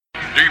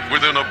Deep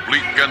within a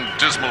bleak and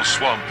dismal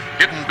swamp,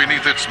 hidden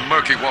beneath its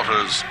murky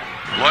waters,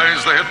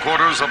 lies the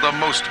headquarters of the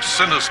most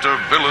sinister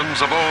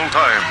villains of all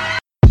time.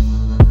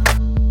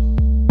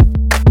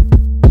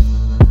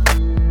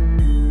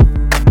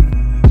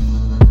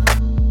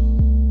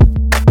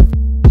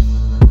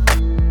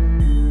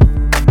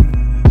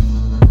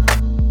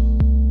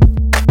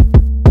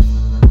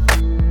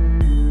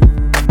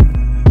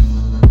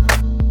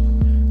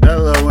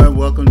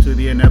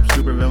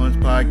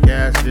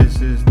 Podcast.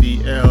 This is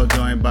DL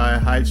joined by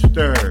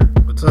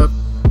Heitster. What's up?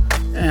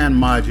 And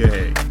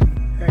Majay.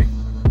 Hey.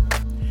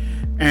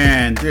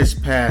 And this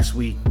past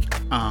week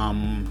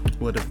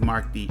would have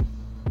marked the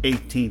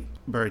 18th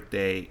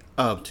birthday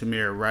of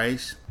Tamir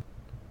Rice.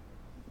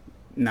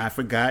 Not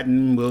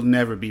forgotten, will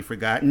never be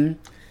forgotten.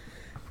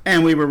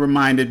 And we were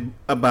reminded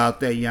about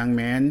that young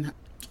man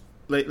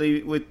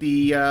lately with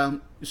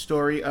the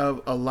story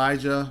of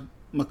Elijah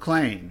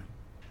McClain,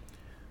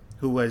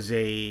 who was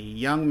a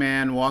young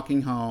man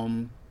walking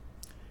home.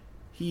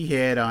 He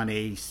had on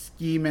a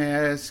ski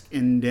mask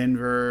in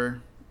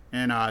Denver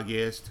in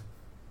August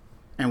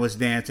and was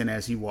dancing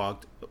as he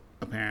walked,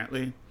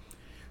 apparently.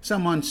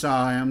 Someone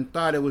saw him,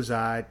 thought it was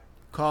odd,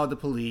 called the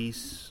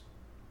police,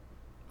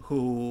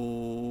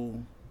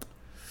 who,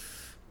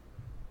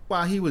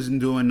 while he wasn't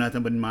doing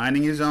nothing but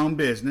minding his own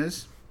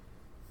business,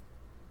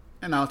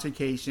 an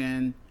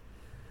altercation,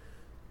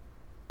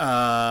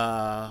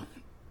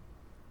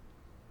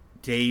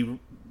 they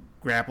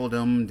grappled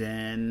him,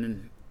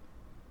 then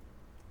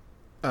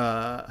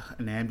an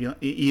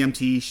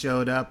EMT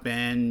showed up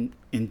and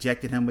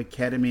injected him with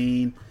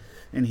ketamine,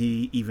 and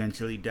he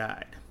eventually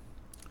died.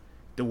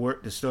 The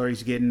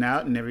story's getting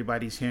out, and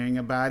everybody's hearing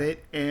about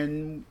it,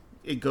 and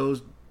it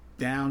goes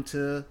down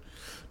to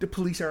the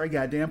police are a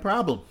goddamn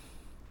problem.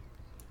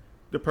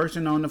 The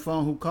person on the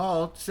phone who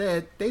called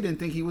said they didn't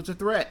think he was a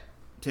threat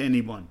to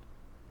anyone,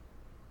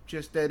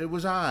 just that it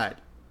was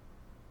odd.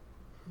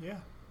 Yeah.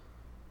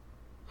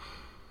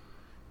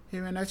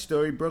 Hearing that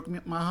story broke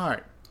my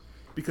heart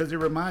because it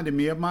reminded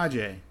me of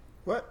Majay.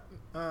 What?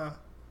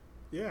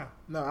 Yeah.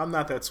 No, I'm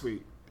not that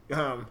sweet.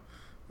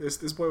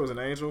 This boy was an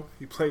angel.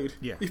 He played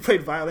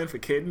violin for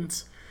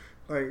kittens.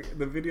 Like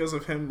the videos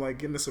of him like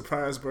getting a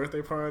surprise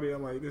birthday party.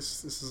 I'm like,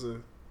 this is a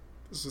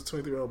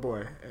 23-year-old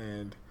boy,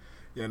 and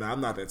yeah, no,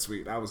 I'm not that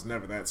sweet. I was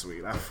never that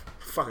sweet.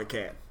 Fuck a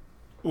cat.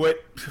 What?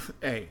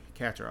 Hey,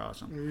 cats are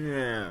awesome.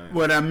 Yeah.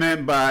 What I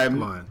meant by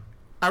come on.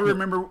 I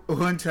remember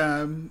one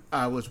time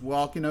I was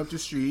walking up the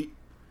street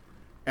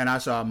and I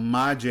saw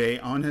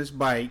Majay on his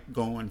bike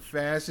going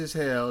fast as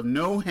hell,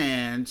 no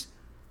hands,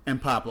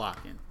 and pop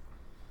locking.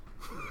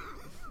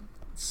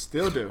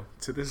 Still do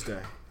to this day.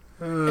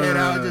 And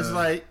I was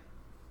like,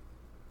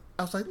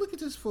 look at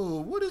this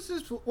fool. What is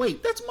this fool?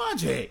 Wait, that's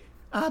Majay.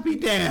 I'll be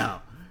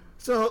down.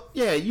 So,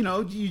 yeah,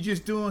 you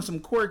just doing some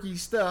quirky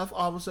stuff.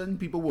 All of a sudden,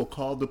 people will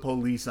call the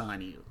police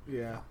on you.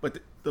 Yeah. But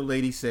the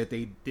lady said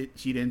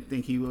she didn't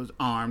think he was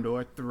armed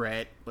or a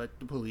threat, but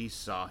the police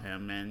saw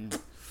him and...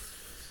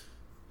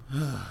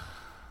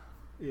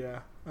 Yeah.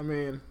 I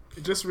mean,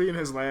 just reading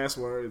his last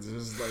words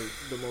is like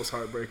the most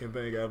heartbreaking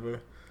thing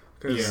ever.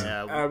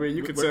 Yeah. I mean,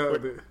 you could tell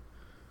that...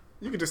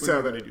 You could just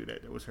tell that... to do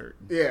that. That was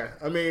hurting. Yeah.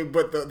 I mean,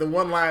 but the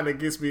one line that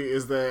gets me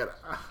is that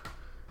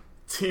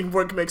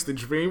teamwork makes the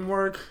dream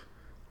work.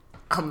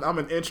 I'm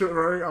an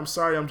introvert. I'm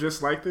sorry. I'm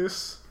just like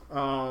this.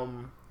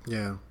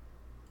 Yeah.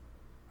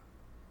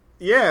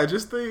 Yeah,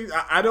 just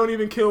I don't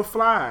even kill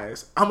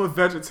flies. I'm a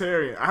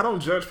vegetarian. I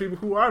don't judge people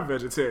who are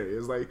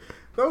vegetarians. Like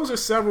those are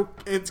several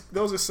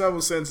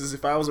sentences.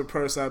 If I was a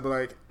person, I'd be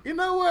like, you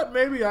know what?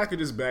 Maybe I could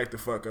just back the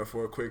fuck up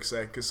for a quick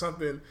sec. Cause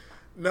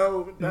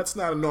that's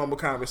not a normal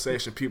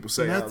conversation people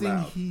say out loud.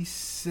 Nothing he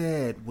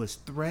said was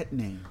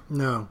threatening.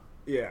 No.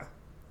 Yeah.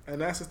 And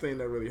that's the thing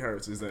that really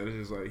hurts is that it's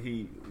just like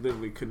he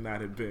literally could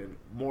not have been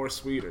more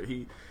sweeter.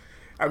 He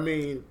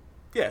literally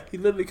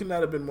could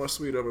not have been more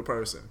sweet of a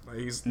person. Like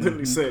he's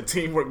literally said,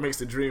 teamwork makes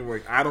the dream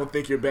work. I don't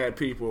think you're bad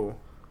people.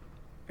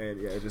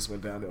 And yeah, it just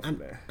went downhill from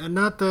there. And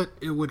not that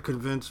it would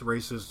convince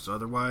racists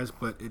otherwise,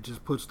 but it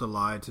just puts the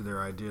lie to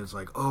their ideas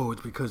like, oh,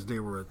 it's because they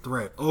were a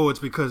threat. Oh, it's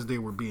because they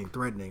were being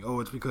threatening. Oh,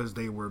 it's because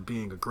they were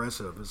being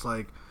aggressive. It's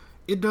like,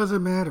 it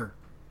doesn't matter.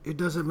 It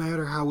doesn't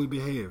matter how we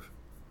behave.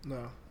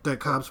 No. That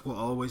cops will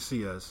always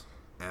see us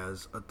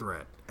as a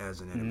threat,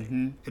 as an enemy.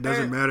 Mm-hmm. It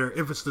doesn't matter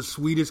if it's the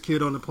sweetest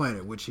kid on the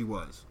planet, which he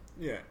was.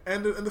 Yeah,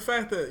 and the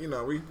fact that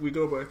we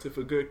go back to if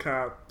a good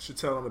cop should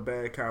tell on a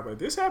bad cop, like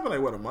this happened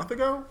like what, a month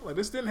ago? Like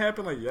this didn't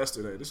happen like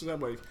yesterday.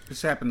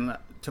 This happened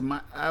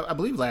to I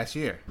believe last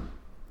year.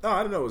 No,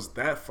 I didn't know it was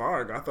that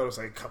far ago. I thought it was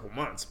like a couple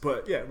months.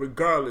 But yeah,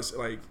 regardless,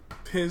 like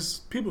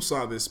people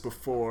saw this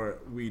before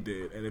we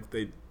did, and if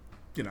they,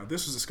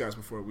 this was discussed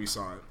before we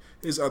saw it.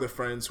 His other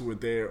friends who were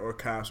there, or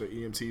cops or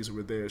EMTs who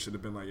were there, should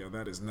have been like, yo,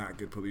 that is not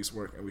good police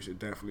work, and we should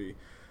definitely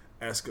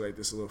escalate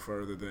this a little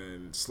further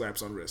than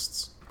slaps on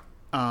wrists.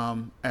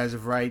 As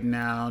of right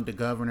now, the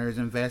governor is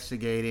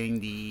investigating.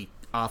 The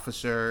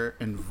officers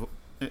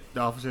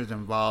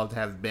involved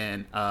have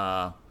been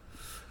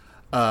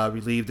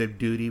relieved of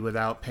duty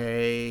without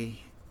pay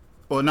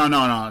Well,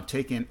 no.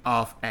 Taken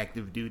off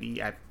active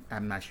duty.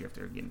 I'm not sure if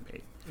they're getting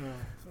paid.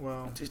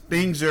 Well, Just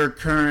things are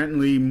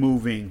currently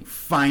moving.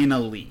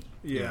 Finally.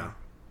 yeah.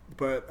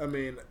 But I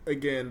mean,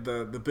 again,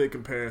 the big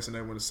comparison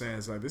everyone is saying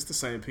is like this is the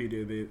same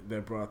PD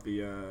that brought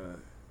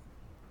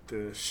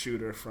the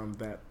shooter from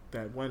that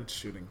one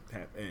shooting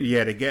in.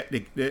 Yeah, the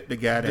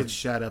guy that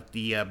shot up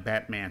the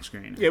Batman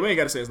screen. Yeah, we ain't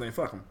got to say his name.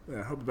 Fuck him.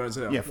 Yeah, hope he burns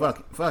in hell. Yeah,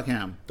 fuck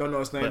him. Don't know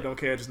his name, don't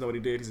care, just know what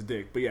he did. He's a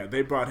dick. But yeah,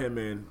 they brought him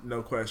in,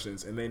 no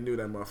questions, and they knew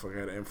that motherfucker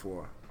had an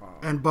M4.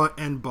 And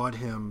bought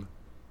him.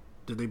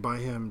 Did they buy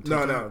him?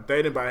 No,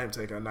 they didn't buy him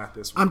Takeout, not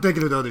this one. I'm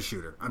thinking of the other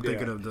shooter. I'm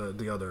thinking of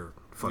the other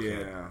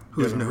fuckhead. Yeah.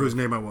 Whose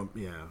name I won't.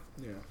 Yeah.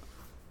 Yeah.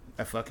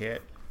 A fuckhead.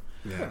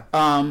 Yeah.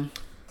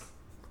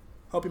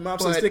 Hope your mom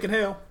sucks dick in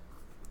hell.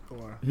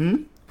 Or,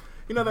 you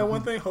know that Mm-hmm.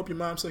 one thing? Hope your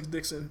mom sucks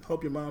dick in.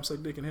 Hope your mom sucks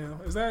dick in hell.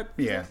 Is that?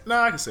 Yeah.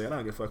 No, I can say it. I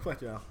don't give a fuck.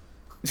 Fuck y'all.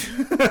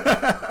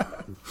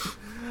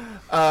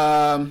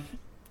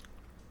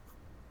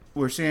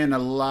 We're seeing a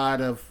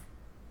lot of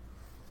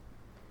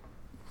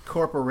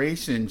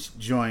corporations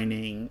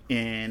joining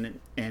in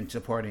and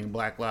supporting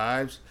Black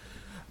Lives.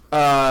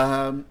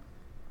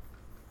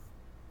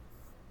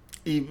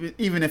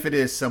 Even if it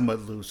is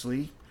somewhat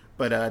loosely.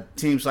 But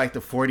teams like the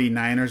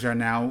 49ers are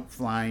now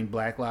flying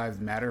Black Lives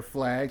Matter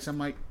flags. I'm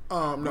like,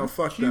 No,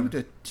 fuck you them.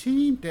 the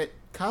team that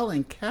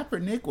Colin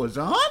Kaepernick was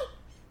on?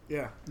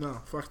 Yeah,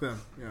 no, fuck them.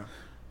 Yeah.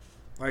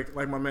 Like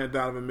my man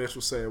Donovan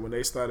Mitchell said, when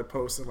they started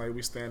posting, like,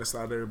 we stand in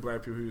solidarity with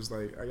black people, he was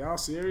like, are y'all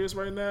serious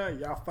right now?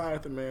 Y'all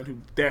fired the man who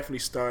definitely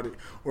started,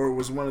 or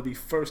was one of the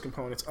first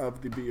components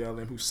of the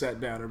BLM who sat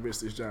down and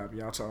risked his job.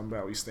 Y'all talking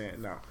about we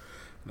stand? No.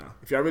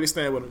 If y'all really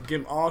stand with him,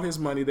 give him all his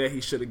money that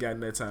he should have gotten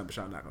that time, but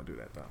y'all not going to do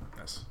that, though.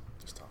 That's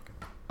just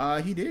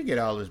talking. He did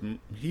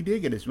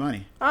get his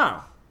money.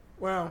 Oh.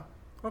 Well,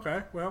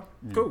 okay. Well,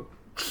 cool.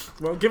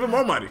 Well, give him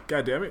more money.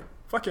 God damn it.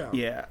 Fuck y'all.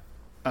 Yeah.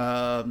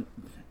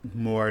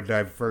 More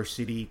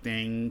diversity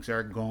things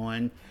are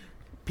going.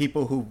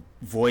 People who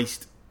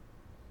voiced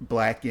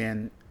black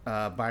and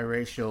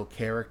biracial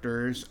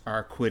characters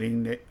are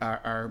quitting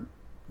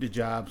the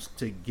jobs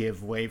to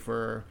give way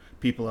for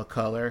people of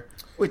color,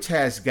 which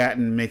has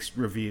gotten mixed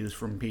reviews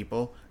from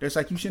people. It's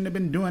like, you shouldn't have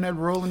been doing that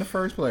role in the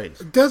first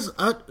place.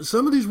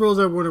 Some of these roles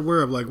I wasn't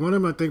aware of. Like, one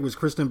of them I think was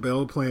Kristen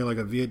Bell playing like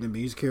a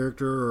Vietnamese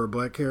character or a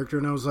black character,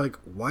 and I was like,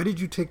 why did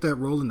you take that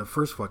role in the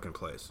first fucking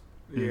place?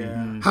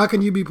 Yeah. How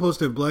can you be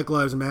posting Black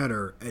Lives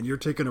Matter and you're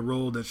taking a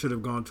role that should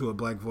have gone to a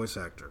black voice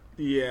actor?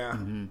 Yeah.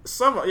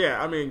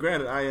 I mean,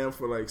 granted, I am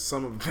for like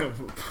some of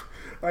them.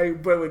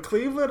 Like, but with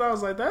Cleveland, I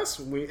was like, that's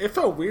weird. It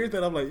felt weird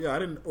that I'm like,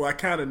 yeah, I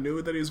kind of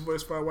knew that he was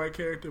voiced by a white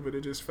character, but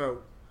it just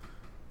felt,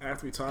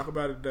 after we talk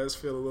about it, it does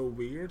feel a little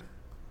weird.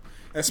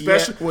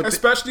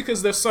 Especially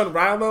because their son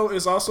Rilo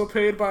is also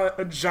played by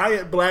a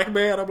giant black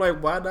man. I'm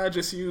like, why not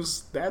just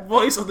use that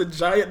voice of the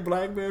giant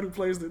black man who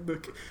plays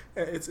the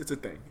it's a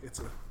thing.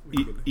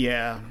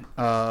 Yeah.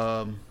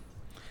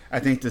 I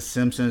think the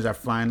Simpsons are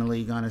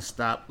finally gonna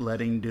stop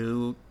letting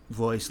dude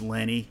voice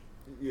Lenny.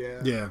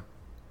 Yeah.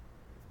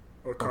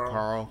 Or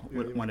Carl.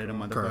 One of them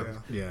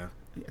motherfuckers. Yeah.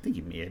 I think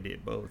he may have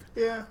did both.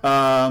 Yeah.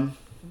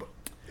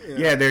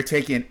 Yeah, they're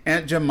taking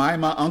Aunt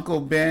Jemima,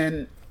 Uncle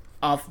Ben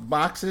off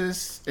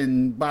boxes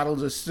and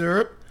bottles of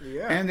syrup.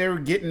 Yeah. And they're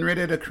getting rid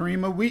of the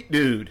cream of wheat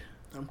dude.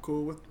 I'm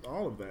cool with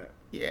all of that.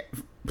 Yeah.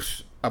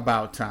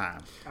 About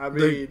time. I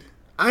mean,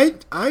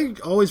 I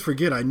always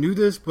forget. I knew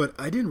this, but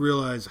I didn't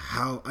realize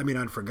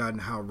I'd forgotten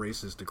how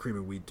racist the cream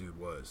of wheat dude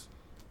was.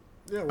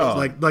 yeah. Well,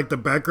 Like the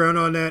background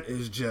on that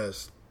is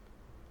just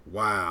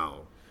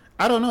wow.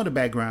 I don't know the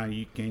background.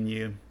 Can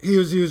you? He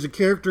was a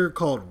character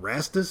called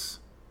Rastus,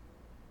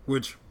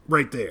 which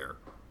right there,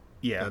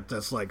 Yeah.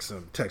 that's like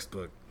some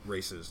textbook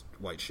racist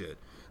white shit.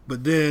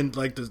 But then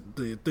like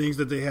the things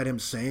that they had him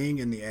saying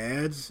in the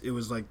ads, it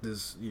was like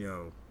this,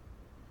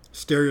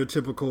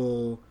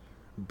 stereotypical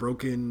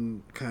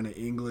broken kind of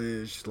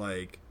English,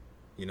 like,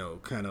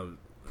 kind of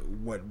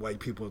what white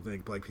people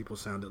think black people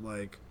sounded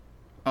like.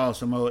 Oh,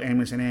 some old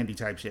Amos and Andy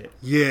type shit.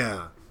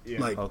 Yeah. Yeah.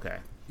 Like, Okay.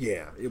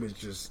 yeah, it was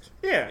just.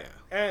 yeah.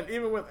 And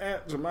even with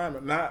Aunt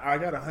Jemima, I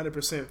got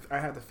 100%. I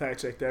had to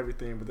fact check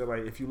everything, but they're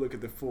like, if you look at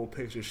the full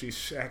picture, she's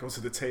shackled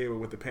to the table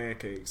with the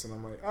pancakes, and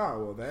I'm like,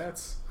 oh well,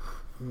 that's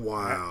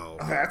Wow.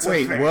 that's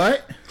Wait, a fact.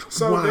 what?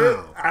 So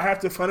Wow. I have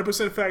to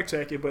 100% fact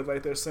check it, but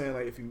like they're saying,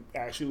 like if you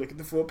actually look at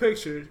the full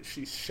picture,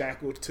 she's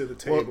shackled to the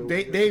table. Well,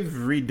 they've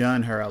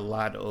redone her a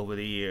lot over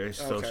the years,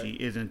 so Okay. she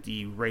isn't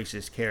the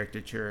racist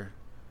caricature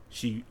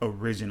she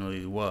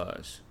originally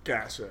was.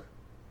 Gotcha.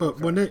 But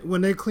when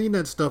they clean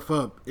that stuff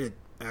up, it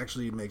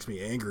actually makes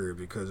me angrier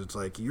because it's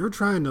like you're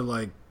trying to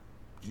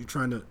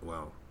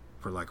well,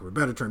 for lack of a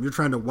better term, you're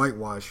trying to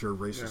whitewash your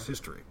racist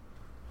history.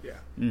 Yeah.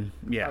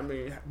 Yeah. I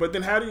mean, but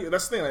then how do you?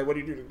 That's the thing. Like, what do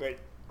you do? Like,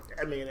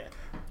 I mean,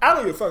 I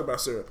don't give a fuck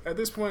about syrup at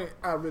this point.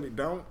 I really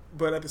don't.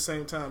 But at the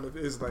same time,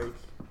 it's like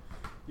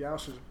y'all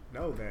should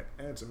know that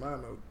Aunt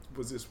Jemima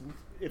was this.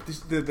 If this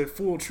the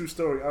full true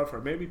story of her,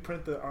 maybe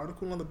print the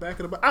article on the back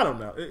of the book. I don't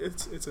know.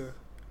 It's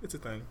a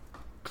thing.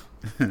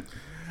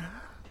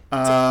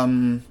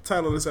 Um,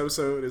 Title of this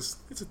episode is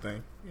 "It's a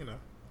Thing."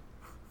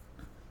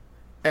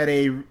 at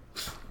a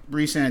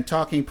recent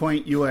Talking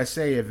Point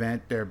USA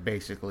event, they're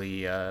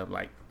basically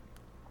like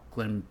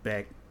Glenn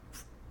Beck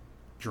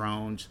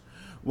drones.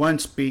 One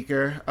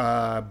speaker,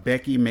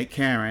 Becky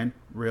McCarran,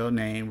 real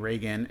name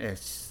Reagan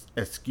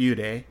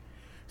Escude,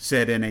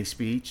 said in a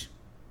speech,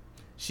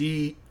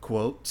 she,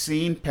 quote,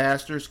 seen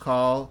pastors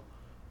call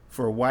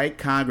for white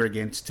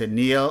congregants to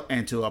kneel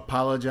and to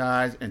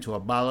apologize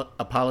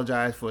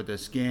apologize for the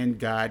skin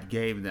God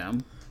gave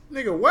them.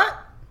 Nigga, what?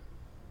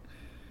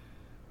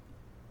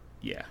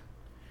 Yeah.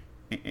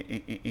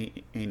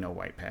 Ain't no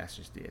white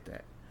pastors did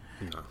that.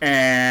 No.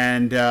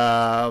 And,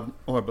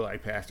 or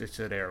black pastors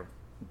to their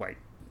white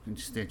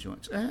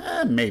constituents.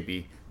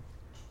 Maybe.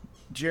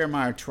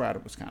 Jeremiah Trotter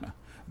was kind of.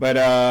 But,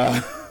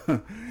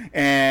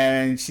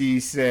 and she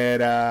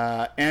said,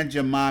 Aunt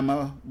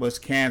Jemima was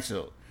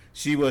canceled.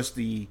 She was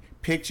the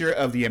picture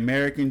of the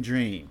American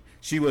dream.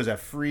 She was a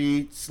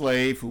freed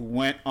slave who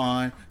went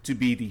on to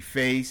be the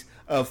face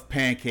of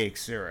pancake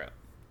syrup.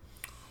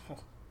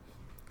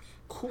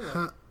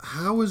 Cool.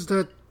 How is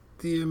that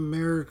the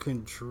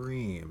American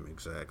dream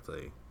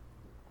exactly?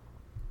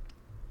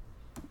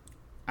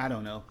 I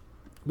don't know.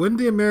 Wouldn't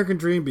the American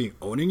dream be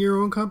owning your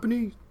own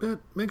company that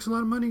makes a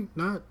lot of money?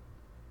 Not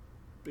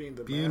Being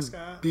the being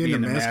mascot being,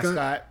 Being the the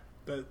mascot.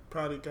 that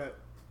probably got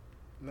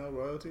no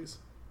royalties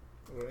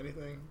or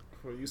anything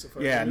for use of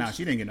her Yeah, image? no,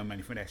 she didn't get no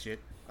money for that shit.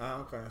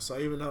 Okay, so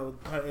even though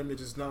her image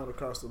is known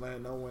across the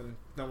land, no one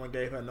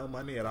gave her no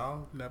money at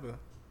all. Never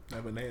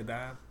nailed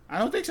dime. I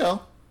don't think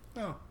so.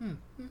 Oh,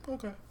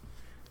 okay.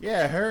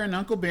 Yeah, her and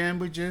Uncle Ben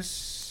were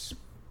just.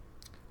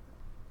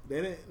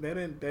 They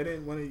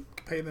didn't want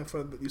to pay them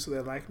for the use of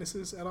their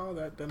likenesses at all.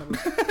 That never.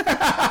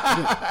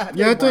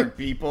 They I weren't think-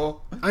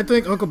 people. I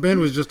think Uncle Ben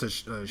was just a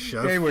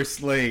chef. They were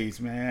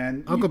slaves,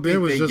 man. Uncle You Ben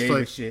think was they just gave a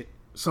like- shit.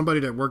 Somebody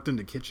that worked in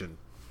the kitchen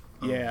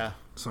Yeah.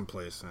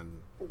 someplace,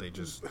 and they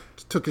just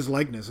took his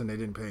likeness and they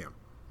didn't pay him.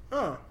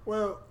 Oh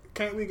well,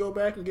 can't we go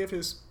back and give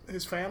his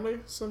family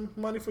some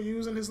money for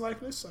using his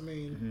likeness? I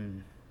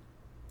mean,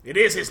 it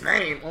is his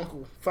name,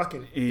 Uncle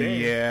fucking Ben.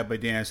 Yeah,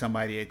 but then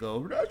somebody would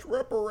go, that's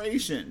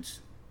reparations.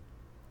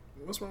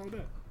 What's wrong with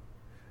that?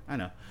 I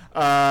know.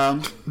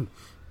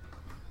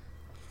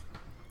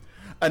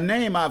 A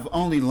name I've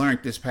only learned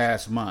this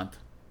past month,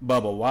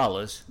 Bubba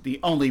Wallace, the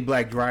only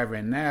black driver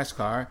in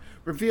NASCAR,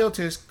 revealed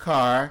his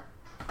car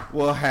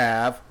will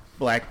have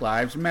Black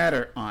Lives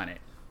Matter on it.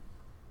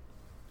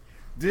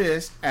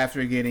 This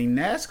after getting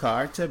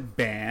NASCAR to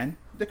ban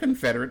the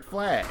Confederate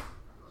flag.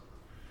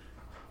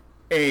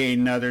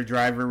 Another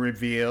driver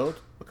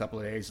revealed a couple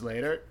of days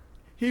later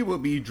he will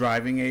be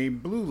driving a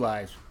Blue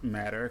Lives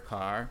Matter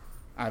car.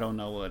 I don't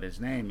know what his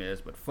name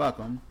is, but fuck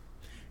him.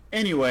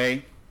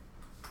 Anyway,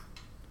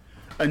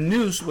 a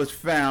noose was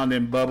found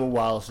in Bubba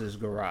Wallace's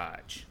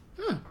garage.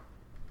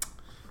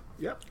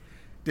 Yep.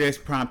 This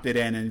prompted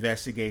an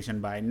investigation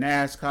by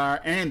NASCAR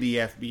and the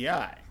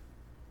FBI.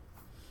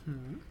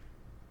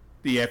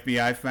 The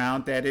FBI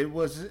found that it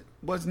was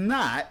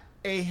not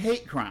a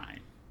hate crime.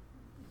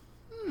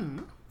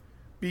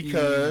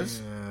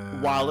 Because Yeah.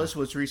 Wallace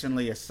was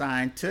recently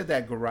assigned to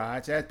that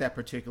garage at that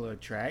particular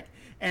track,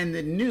 and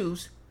the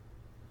noose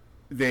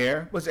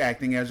there was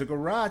acting as a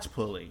garage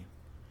pulley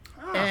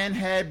and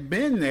had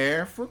been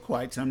there for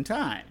quite some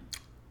time.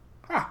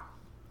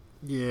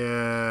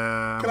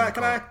 Yeah.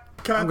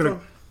 Can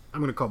I'm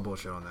gonna call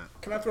bullshit on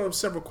that. I throw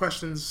several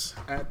questions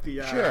at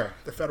the Sure.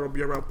 the Federal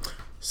Bureau?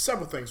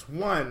 Several things.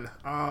 One,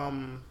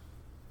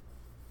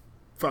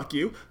 fuck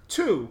you.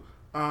 Two,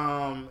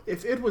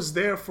 if it was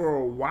there for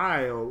a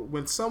while,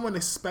 when someone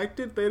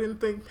inspected, they didn't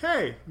think,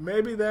 hey,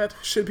 maybe that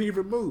should be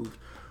removed.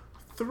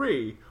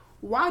 Three,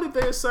 why did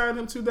they assign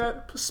him to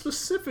that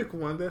specific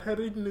one that had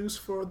a noose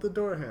for the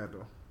door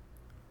handle?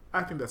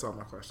 I think that's all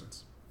my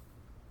questions.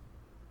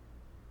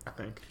 I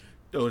think.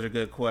 Those are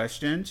good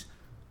questions.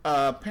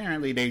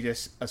 Apparently, they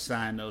just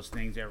assign those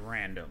things at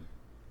random.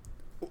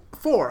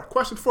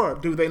 Question four,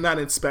 do they not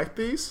inspect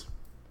these?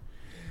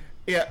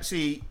 Yeah,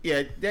 see,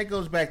 that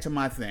goes back to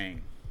my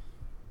thing.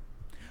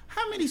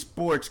 How many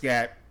sports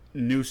got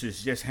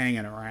nooses just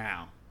hanging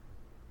around?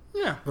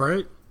 Yeah.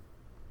 Right?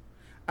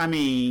 I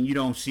mean, you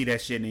don't see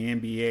that shit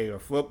in the NBA or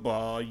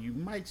football. You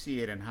might see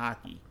it in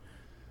hockey.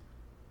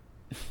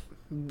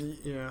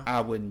 Yeah.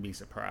 I wouldn't be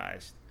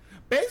surprised.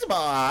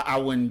 Baseball, I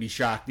wouldn't be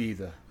shocked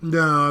either.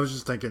 No, I was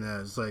just thinking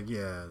that. It's like,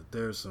 yeah,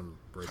 there's some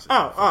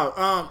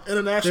racism.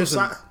 International There's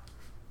some-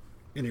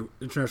 Any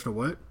international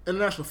what?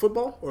 international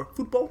football or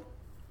football?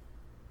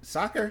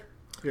 Soccer?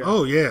 Yeah.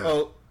 Oh, yeah.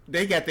 Oh,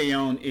 they got their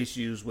own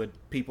issues with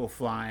people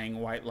flying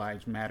White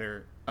Lives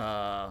Matter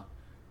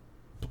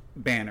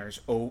banners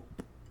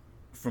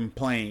from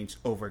planes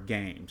over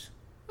games.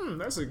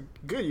 That's a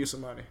good use of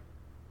money.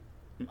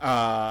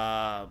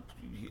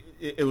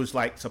 It was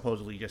like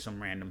supposedly just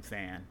some random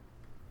fan.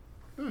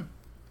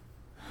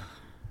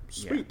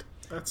 Sweet.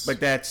 That's But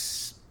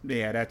that's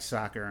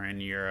soccer in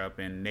Europe,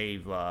 and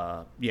they've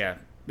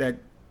that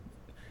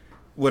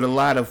with a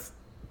lot of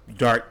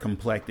dark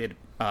complected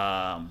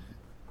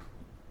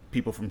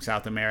people from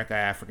South America,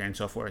 Africa, and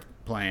so forth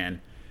playing.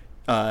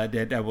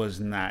 That was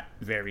not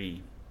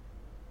very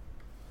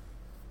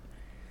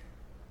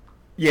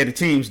Yeah, the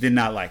teams did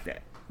not like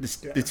that.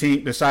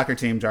 The soccer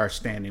teams are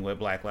standing with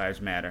Black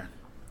Lives Matter.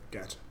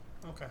 Gotcha.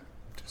 Okay.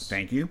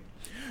 Thank you.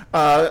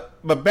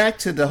 But back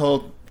to the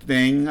whole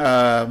thing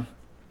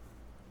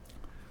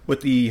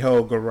with the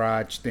whole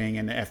garage thing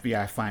and the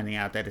FBI finding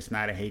out that it's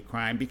not a hate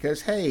crime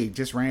because, hey,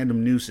 just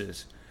random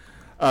nooses.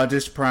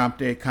 This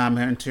prompted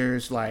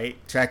commenters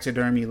like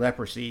Taxidermy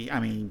Leprosy,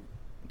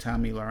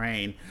 Tommy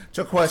Lorraine,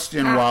 to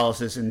question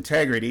Wallace's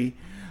integrity.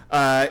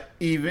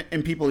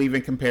 People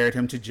even compared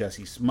him to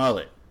Jussie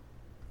Smollett.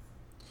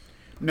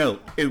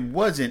 Note, it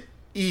wasn't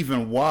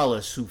even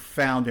Wallace who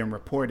found and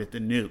reported the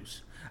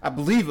news. I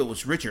believe it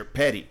was Richard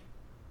Petty.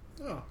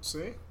 Oh,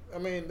 see? I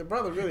mean, the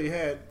brother really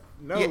had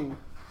no... Yeah.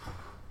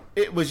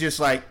 It was just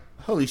like,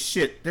 holy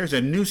shit, there's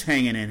a noose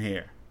hanging in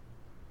here.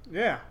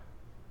 Yeah.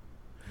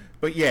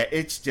 But yeah,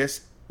 it's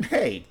just,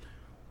 hey,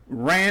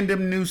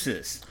 random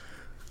nooses.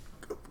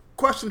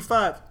 Question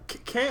 5.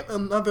 Can't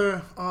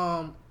another...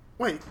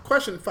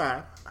 question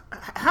 5.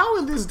 How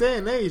in this day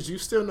and age do you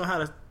still know how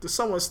to... Does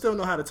someone still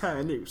know how to tie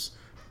a noose?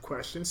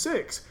 Question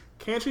 6.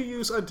 Can't you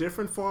use a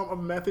different form of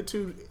method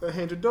to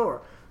hinge a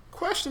door?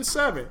 Question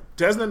 7.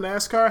 Doesn't the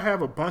NASCAR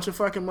have a bunch of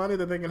fucking money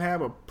that they can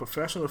have a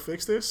professional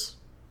fix this?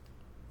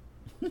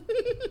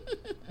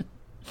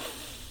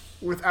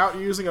 Without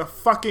using a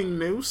fucking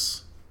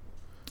noose?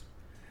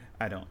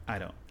 I don't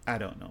know,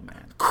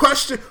 man.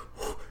 Question,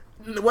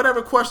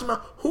 whatever question,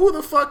 who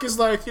the fuck is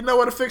like, you know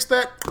what to fix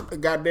that? A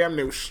goddamn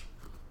noose.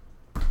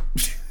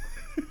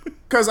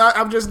 Because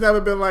I've just never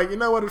been like, you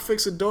know what to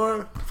fix a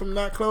door from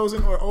not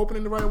closing or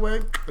opening the right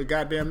way? A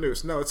goddamn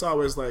noose. No, it's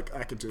always like,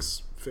 I can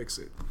just fix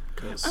it.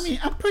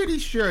 I'm pretty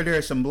sure there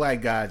are some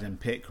black guys in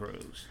pit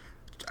crews.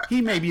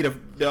 He may be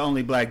the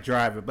only black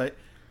driver, but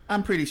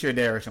I'm pretty sure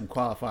there are some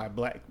qualified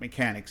black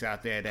mechanics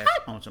out there that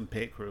own some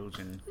pit crews.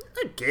 And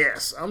I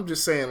guess. I'm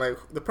just saying, like,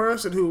 the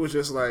person who was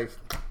just like,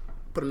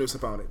 put a noose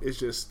up on it. It's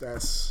just,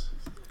 that's...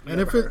 And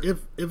if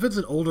it's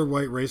an older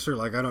white racer,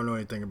 like I don't know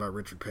anything about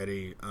Richard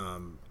Petty,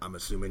 I'm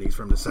assuming he's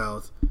from the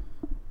South.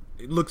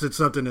 It looks at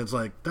something that's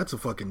like, that's a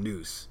fucking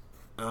noose.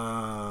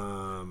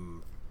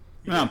 No,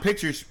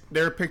 pictures.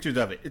 There are pictures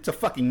of it. It's a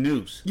fucking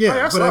noose.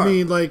 Yeah, but I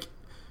mean, like,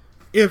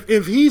 if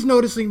he's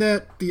noticing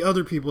that, the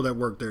other people that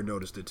work there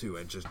noticed it too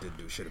and just didn't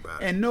do shit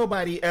about it. And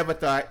nobody ever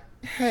thought,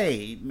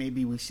 hey,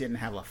 maybe we shouldn't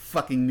have a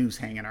fucking noose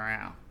hanging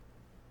around.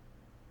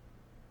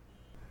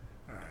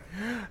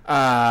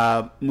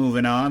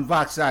 Moving on,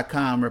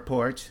 Vox.com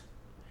reports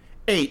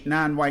 8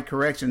 non-white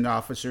correction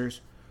officers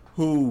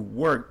who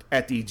worked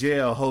at the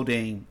jail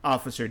holding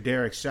Officer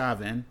Derek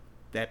Chauvin,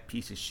 that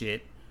piece of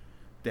shit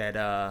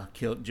that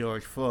killed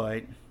George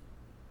Floyd,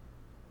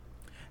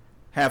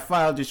 have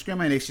filed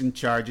discrimination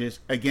charges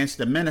against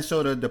the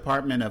Minnesota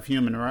Department of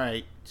Human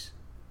Rights.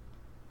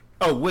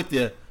 With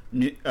the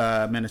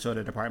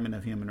Minnesota Department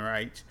of Human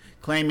Rights,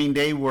 claiming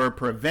they were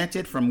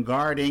prevented from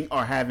guarding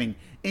or having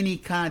any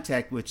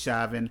contact with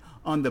Chauvin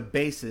on the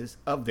basis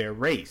of their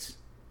race.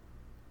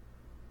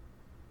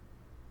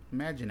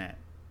 Imagine that.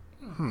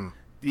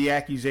 The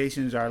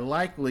accusations are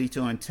likely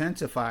to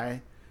intensify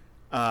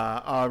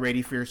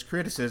already fierce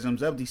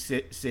criticisms of the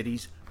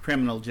city's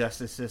criminal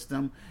justice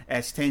system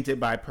as tainted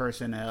by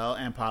personnel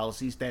and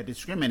policies that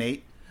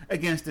discriminate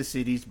against the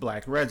city's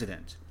black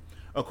residents.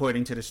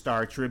 According to the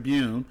Star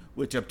Tribune,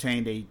 which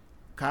obtained a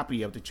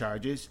copy of the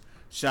charges,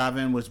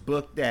 Chauvin was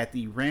booked at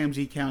the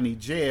Ramsey County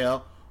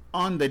Jail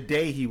on the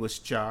day he was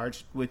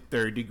charged with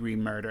third-degree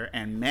murder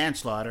and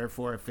manslaughter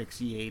for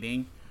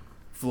asphyxiating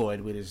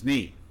Floyd with his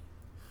knee.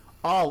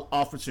 All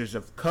officers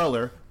of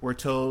color were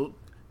told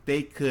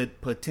they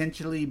could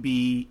potentially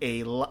be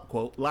a,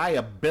 quote,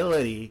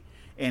 liability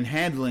in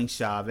handling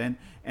Chauvin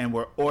and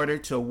were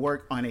ordered to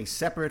work on a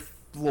separate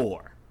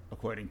floor,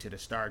 according to the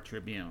Star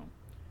Tribune.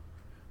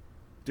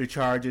 The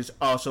charges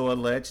also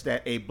allege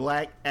that a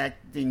black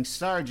acting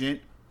sergeant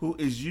who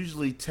is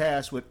usually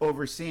tasked with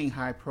overseeing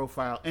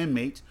high-profile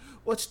inmates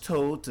was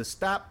told to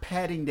stop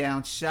patting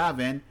down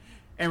Chauvin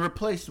and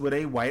replaced with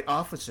a white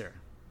officer.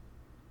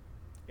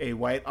 A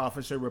white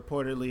officer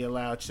reportedly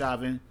allowed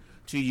Chauvin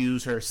to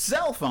use her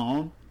cell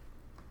phone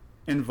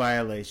in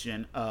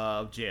violation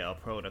of jail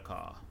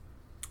protocol.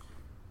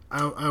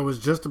 I was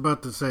just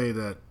about to say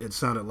that it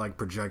sounded like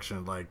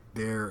projection, like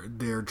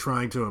they're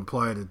trying to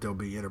imply that there'll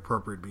be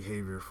inappropriate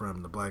behavior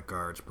from the black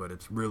guards, but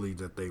it's really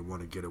that they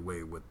want to get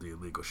away with the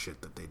illegal shit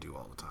that they do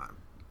all the time.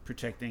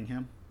 Protecting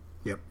him?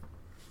 Yep.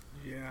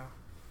 Yeah.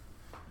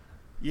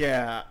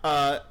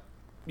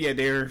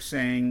 They're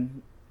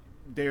saying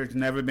there's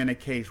never been a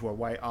case where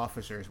white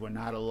officers were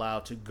not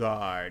allowed to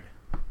guard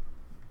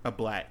a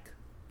black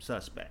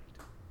suspect.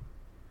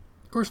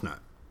 Of course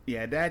not.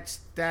 Yeah,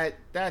 that's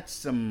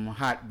some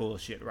hot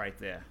bullshit right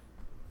there.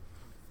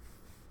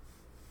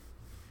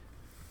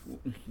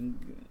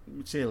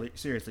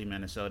 Seriously,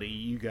 Minnesota,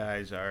 you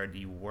guys are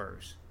the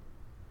worst.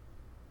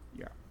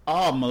 You're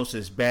almost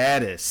as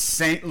bad as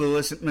St.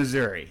 Louis,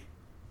 Missouri.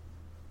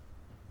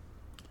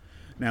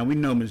 Now, we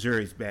know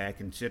Missouri's bad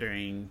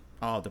considering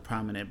all the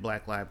prominent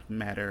Black Lives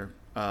Matter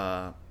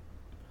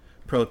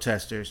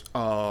protesters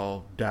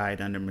all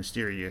died under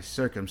mysterious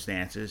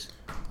circumstances.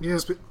 Yeah.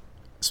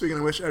 Speaking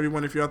of which,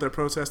 everyone, if you're out there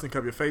protesting,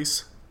 cover your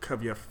face.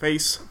 Cover your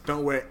face.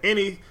 Don't wear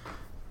any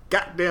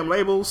goddamn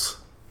labels.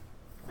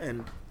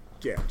 And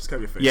yeah, just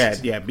cover your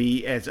face. Yeah.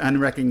 Be as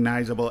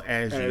unrecognizable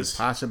as you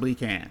possibly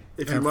can.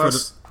 If you And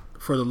must,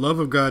 for the love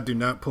of God, do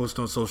not post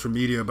on social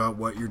media about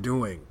what you're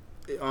doing.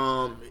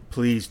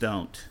 Please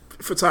don't.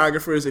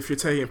 Photographers, if you're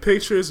taking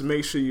pictures,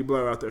 make sure you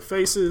blur out their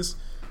faces.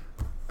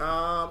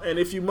 And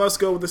if you must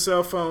go with the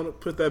cell phone,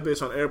 put that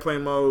bitch on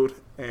airplane mode.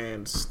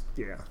 And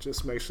yeah,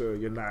 just make sure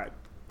you're not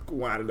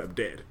winding up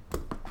dead.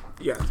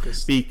 Yeah,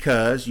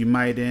 because you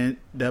might end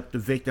up the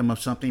victim of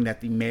something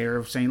that the mayor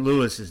of St.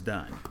 Louis has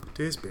done.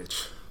 This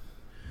bitch.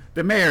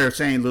 The mayor of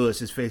St.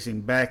 Louis is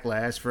facing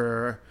backlash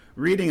for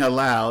reading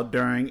aloud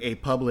during a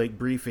public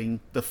briefing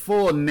the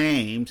full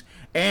names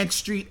and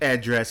street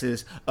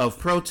addresses of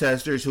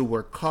protesters who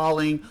were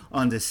calling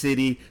on the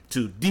city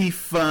to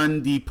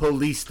defund the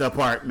police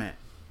department.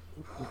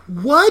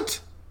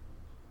 What?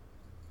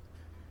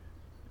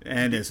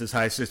 And this is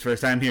Heist's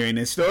first time hearing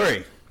this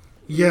story.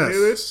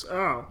 Yes.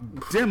 Oh.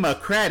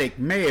 Democratic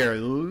Mayor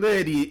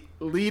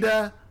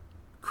Lida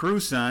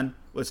Cruzan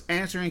was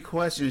answering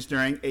questions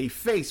during a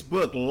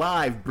Facebook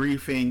Live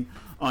briefing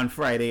on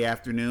Friday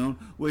afternoon,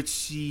 which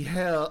she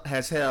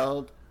has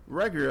held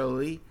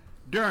regularly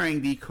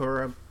during the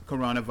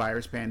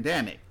coronavirus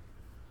pandemic.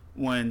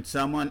 When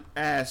someone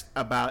asked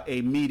about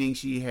a meeting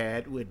she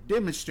had with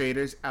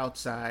demonstrators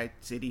outside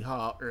City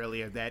Hall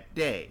earlier that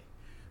day,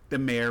 the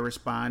mayor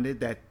responded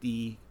that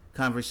the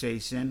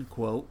conversation,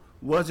 quote,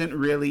 wasn't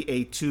really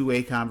a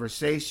two-way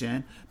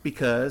conversation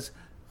because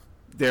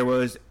there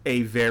was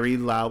a very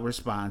loud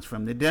response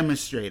from the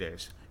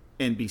demonstrators.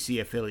 NBC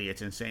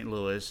affiliates in St.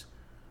 Louis,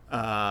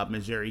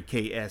 Missouri,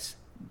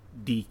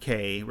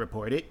 KSDK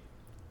reported.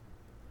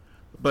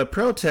 But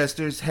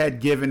protesters had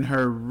given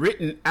her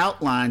written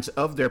outlines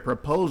of their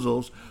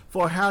proposals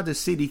for how the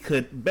city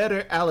could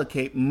better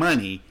allocate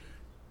money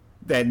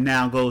that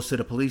now goes to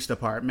the police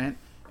department,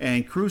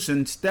 and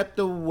Cruzan stepped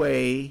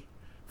away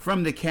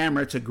from the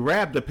camera to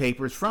grab the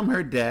papers from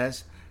her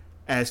desk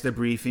as the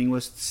briefing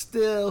was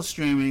still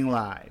streaming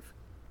live.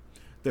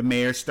 The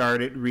mayor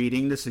started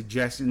reading the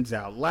suggestions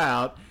out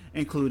loud,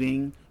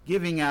 including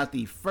giving out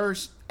the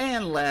first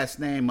and last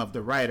name of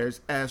the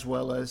writers as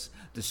well as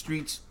the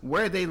streets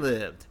where they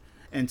lived.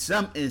 In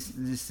some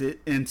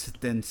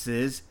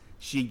instances,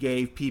 she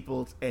gave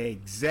people's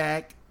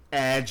exact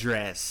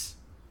address.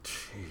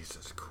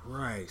 Jesus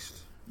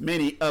Christ.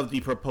 Many of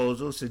the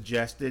proposals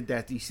suggested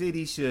that the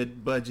city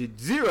should budget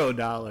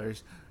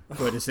 $0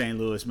 for the St.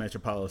 Louis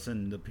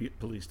Metropolitan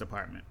Police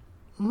Department.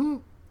 Mm-hmm.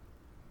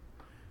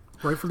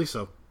 Rightfully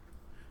so.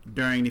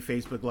 During the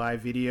Facebook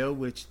Live video,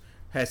 which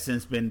has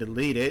since been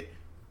deleted,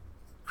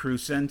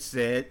 Cruzan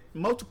said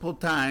multiple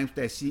times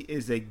that she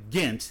is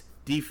against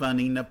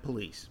defunding the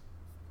police.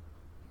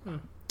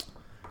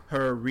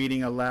 Her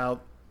reading aloud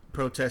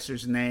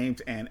protesters' names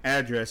and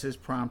addresses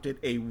prompted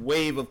a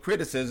wave of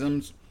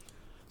criticisms,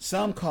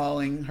 some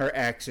calling her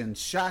actions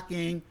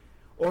shocking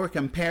or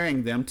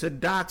comparing them to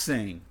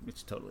doxing.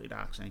 It's totally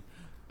doxing.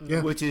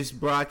 Yeah. Which is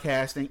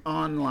broadcasting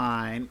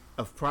online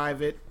of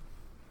private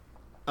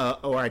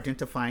or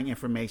identifying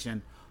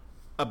information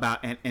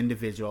about an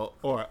individual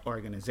or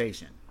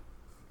organization.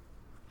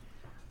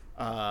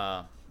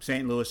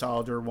 St. Louis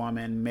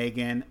Alderwoman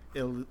Megan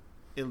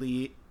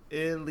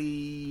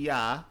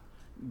Ilya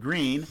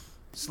Green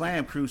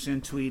slammed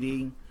Cruzan,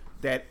 tweeting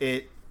that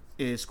it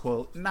is,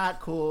 quote, not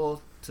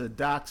cool to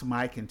dox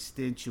my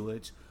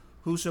constituents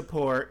who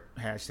support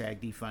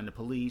hashtag defund the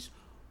police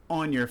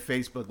on your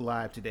Facebook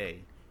Live today.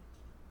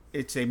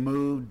 It's a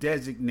move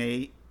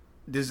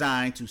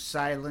designed to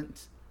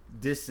silence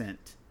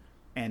dissent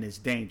and is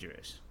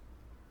dangerous.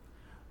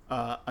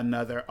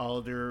 Another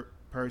alder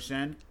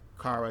person,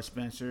 Cara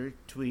Spencer,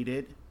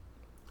 tweeted,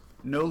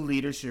 no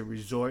leader should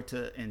resort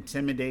to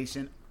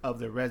intimidation of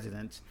the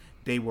residents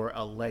they were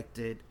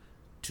elected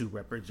to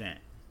represent.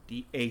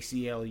 The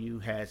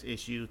ACLU has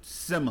issued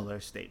similar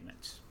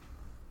statements.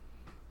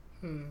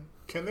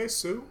 Can they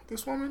sue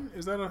this woman?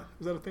 Is that a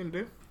thing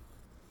to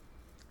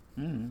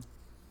do?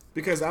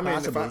 Because I mean,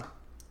 possibly. if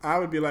I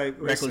would be like,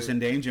 reckless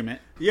endangerment.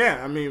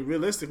 Yeah, I mean,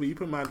 realistically, you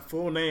put my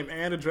full name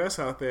and address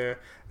out there,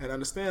 and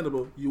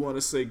understandable, you want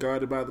to say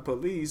guarded by the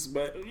police,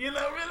 but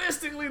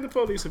realistically, the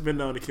police have been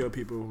known to kill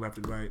people left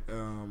and right.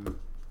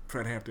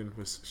 Fred Hampton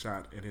was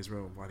shot in his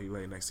room while he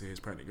lay next to his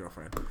pregnant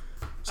girlfriend.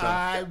 So,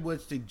 I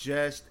would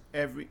suggest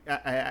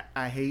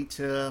I hate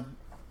to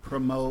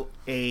promote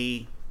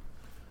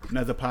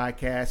another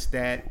podcast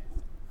that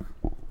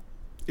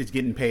is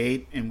getting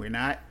paid and we're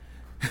not.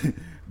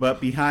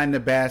 But Behind the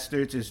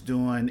Bastards is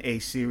doing a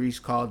series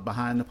called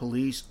Behind the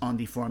Police on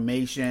the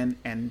formation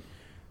and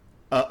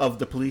of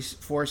the police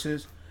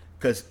forces,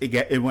 because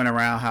it went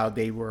around how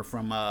they were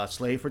from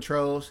slave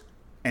patrols,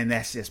 and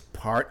that's just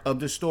part of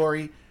the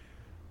story.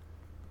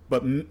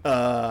 But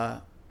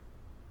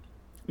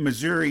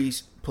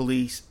Missouri's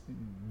police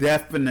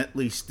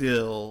definitely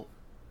still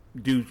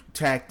do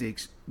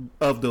tactics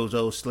of those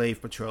old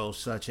slave patrols,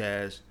 such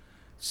as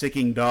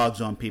sicking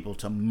dogs on people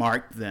to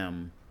mark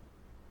them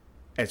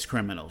as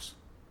criminals.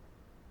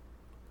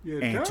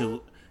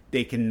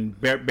 They can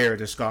bear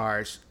the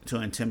scars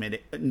to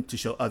intimidate, to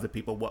show other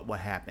people what will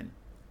happen.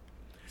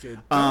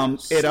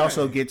 It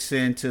also gets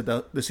into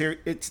the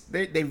series.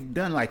 They've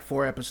done like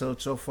 4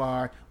 episodes so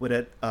far with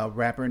a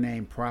rapper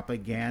named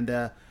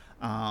Propaganda.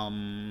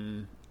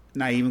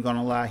 Not even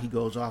gonna lie, he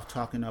goes off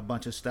talking a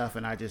bunch of stuff,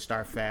 and I just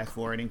start fast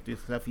forwarding through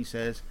stuff he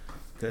says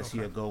because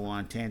he'll go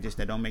on tangents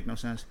that don't make no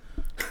sense.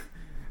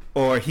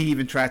 Or he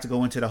even tried to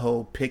go into the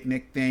whole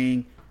picnic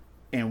thing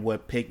and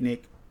what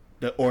picnic,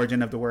 the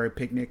origin of the word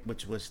picnic,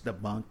 which was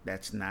debunked.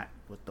 That's not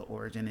what the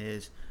origin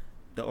is.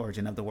 The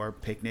origin of the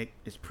word picnic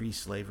is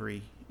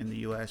pre-slavery in the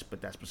U.S.,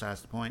 but that's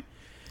besides the point.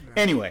 Yeah.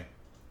 Anyway,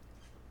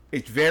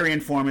 it's very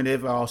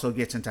informative. It also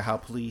gets into how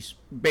police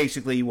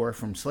basically were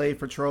from slave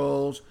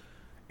patrols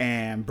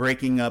and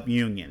breaking up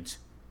unions.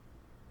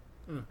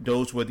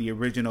 Those were the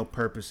original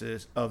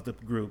purposes of the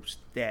groups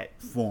that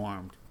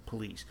formed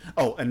police.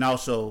 Oh, and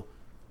also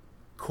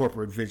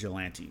corporate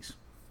vigilantes.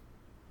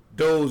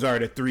 Those are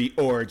the 3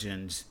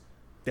 origins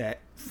that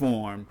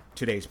formed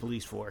today's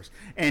police force.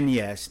 And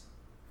yes,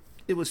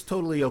 it was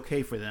totally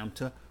okay for them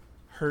to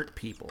hurt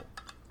people.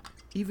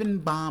 Even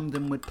bomb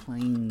them with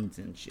planes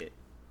and shit.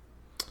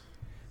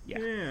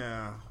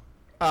 Yeah.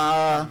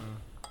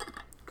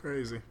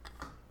 Crazy.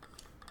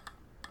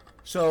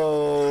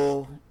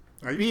 So,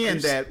 being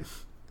that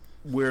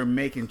we're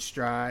making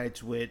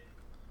strides with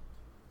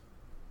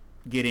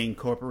getting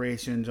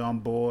corporations on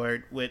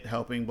board with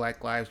helping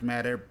Black Lives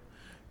Matter,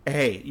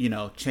 hey,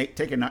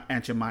 taking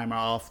Aunt Jemima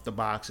off the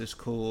box is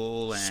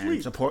cool,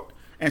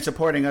 and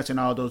supporting us in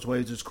all those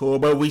ways is cool,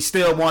 but we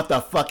still want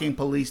the fucking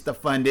police to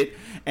fund it,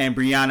 and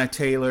Breonna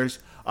Taylor's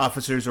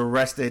officers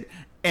arrested,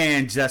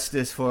 and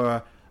justice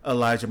for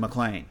Elijah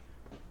McClain.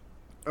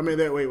 I mean,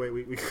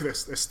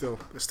 there's still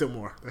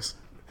more.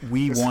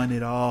 We want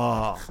it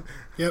all.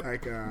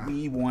 Yep.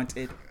 We want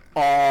it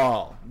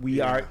all.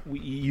 We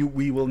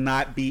will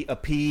not be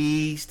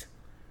appeased.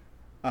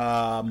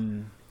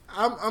 I'm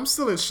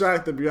still in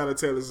shock that Breonna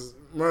Taylor's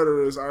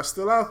murderers are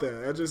still out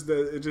there.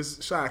 It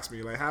just shocks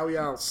me. Like, how are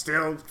y'all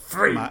still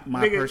free?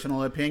 My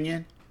personal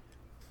opinion,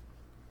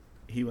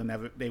 they will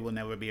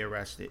never be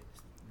arrested.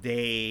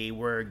 They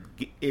were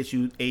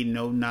issued a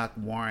no-knock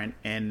warrant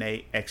and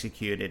they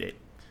executed it.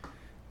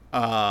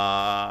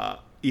 I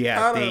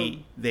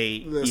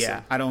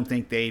don't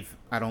think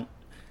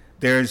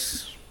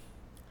there's.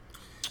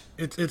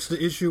 It's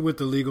the issue with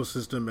the legal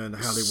system and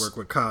how they work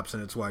with cops,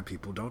 and it's why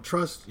people don't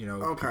trust,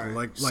 people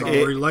like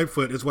Lori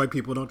Lightfoot. It's why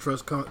people don't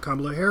trust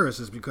Kamala Harris,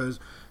 is because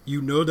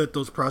that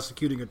those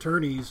prosecuting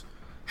attorneys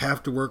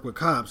have to work with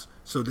cops,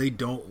 so they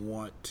don't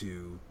want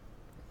to.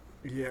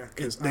 Yeah,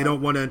 they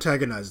don't want to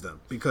antagonize them,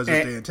 because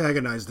if they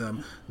antagonize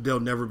them, they'll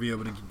never be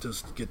able to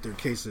just get their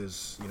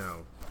cases,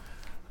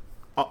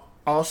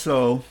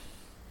 Also,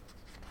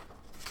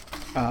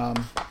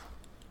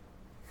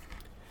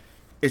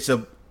 it's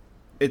an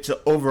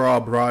overall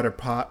broader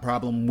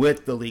problem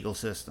with the legal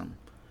system.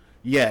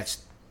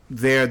 Yes,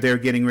 they're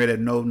getting rid of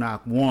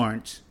no-knock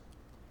warrants,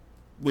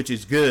 which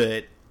is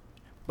good,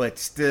 but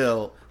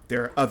still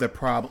there are other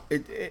problems.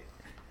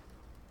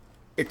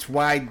 It's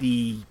why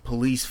the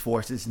police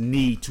forces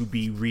need to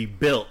be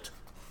rebuilt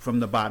from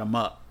the bottom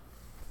up.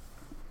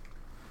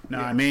 Know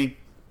what I mean?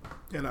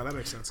 Yeah, no, that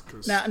makes sense.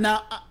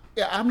 Now,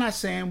 I'm not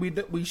saying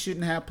we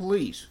shouldn't have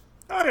police.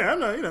 Oh yeah, I'm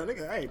not.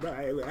 Nigga, hey, bro,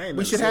 I ain't.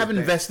 We should have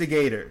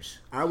investigators.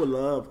 I would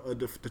love a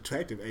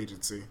detective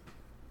agency.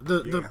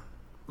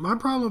 My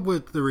problem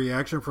with the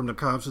reaction from the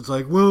cops, it's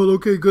like, well,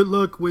 okay, good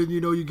luck when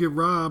you get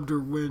robbed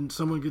or when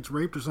someone gets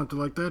raped or something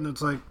like that, and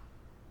it's like,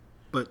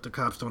 but the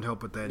cops don't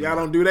help with that. Y'all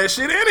don't do that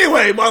shit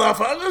anyway,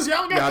 motherfuckers.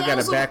 Y'all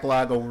got a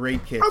backlog of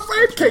rape kits. Of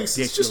rape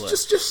cases.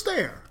 Just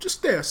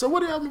there. So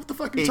what the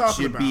fuck are you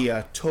talking about? It should be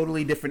a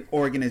totally different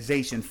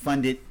organization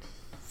funded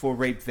for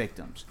rape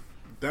victims.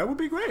 That would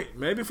be great.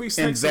 Maybe if we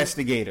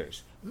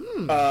investigators,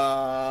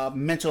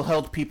 mental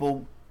health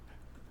people.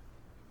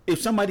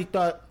 If somebody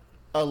thought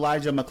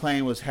Elijah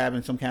McClain was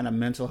having some kind of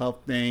mental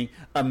health thing,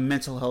 a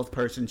mental health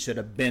person should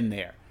have been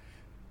there.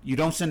 You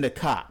don't send a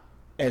cop.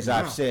 As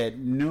I've said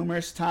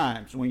numerous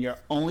times, when your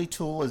only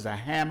tool is a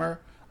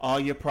hammer, all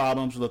your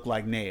problems look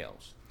like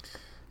nails.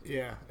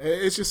 Yeah,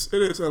 it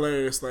is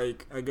hilarious.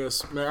 Like, I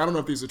guess, man, I don't know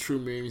if these are true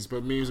memes,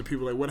 but memes of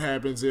people like, what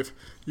happens if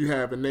you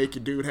have a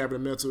naked dude having a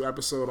mental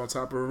episode on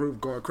top of a roof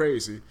going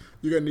crazy?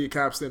 You're going to need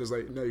cops then. It's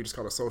like, no, you just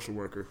call a social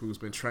worker who's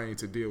been trained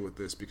to deal with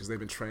this, because they've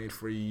been trained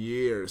for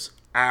years,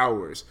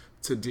 hours,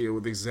 to deal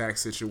with exact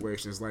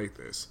situations like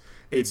this.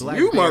 It's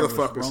you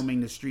motherfuckers. Was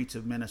roaming the streets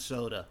of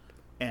Minnesota,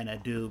 and a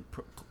dude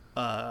tweeted.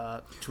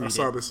 I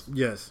saw this.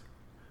 Yes.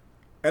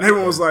 And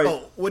everyone was like,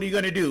 "Oh, what are you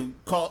gonna do?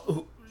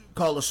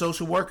 Call a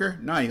social worker?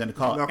 No, you're gonna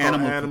call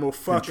animal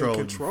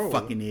control.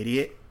 Fucking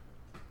idiot."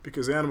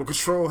 Because animal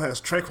control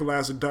has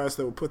tranquilizer darts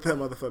that will put that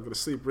motherfucker to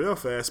sleep real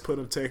fast.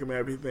 Take him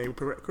everything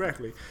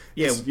correctly.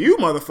 Yeah, it's you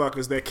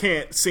motherfuckers that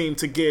can't seem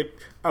to get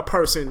a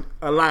person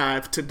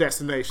alive to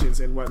destinations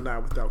and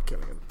whatnot without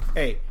killing him.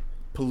 Hey,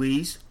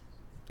 police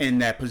in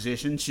that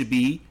position should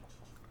be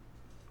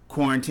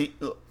quarantine,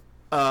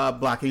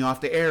 blocking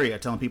off the area,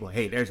 telling people,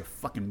 hey, there's a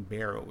fucking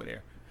bear over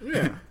there.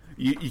 Yeah.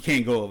 You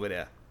can't go over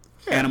there.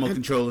 Animal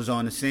control is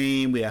on the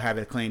scene. We'll have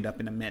it cleaned up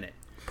in a minute.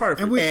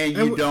 Perfect. And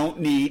you don't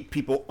need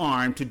people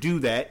armed to do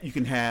that. You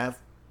can have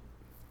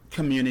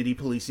community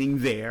policing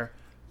there.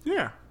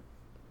 Yeah.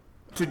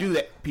 To do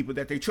that, people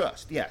that they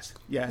trust. Yes.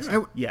 Yes.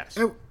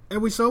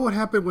 And we saw what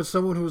happened when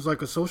someone who was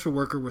like a social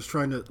worker was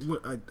trying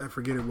to, I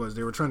forget it was,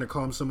 they were trying to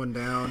calm someone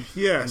down.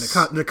 Yes.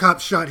 And the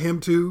cops shot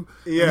him too.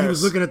 Yes. And he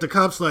was looking at the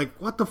cops like,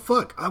 what the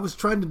fuck? I was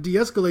trying to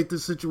de-escalate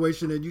this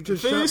situation and you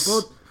just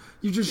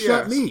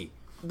shot me.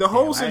 The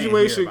whole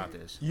situation.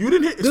 You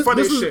didn't hit. It's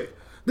funny as shit.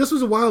 This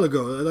was a while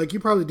ago. Like, you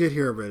probably did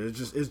hear of it.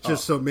 It's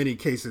just so many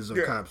cases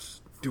of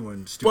cops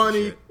doing stupid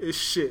funny shit. As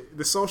shit.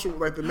 The social,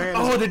 like the man.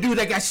 Oh, the dude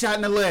that got shot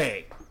in the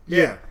leg.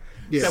 Yeah.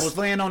 Yes. That was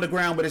laying on the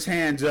ground with his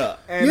hands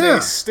up. And they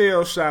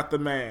still shot the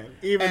man.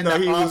 Even though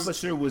the he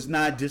officer was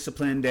not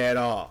disciplined at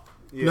all.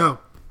 Yeah. No.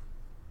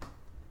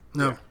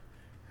 Yeah.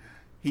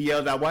 He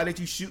yelled out, "Why did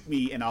you shoot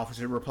me?" And the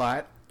officer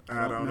replied,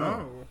 I don't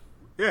know.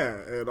 Yeah,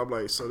 and I'm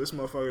like, so this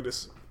motherfucker,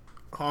 this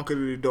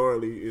honky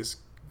dorly is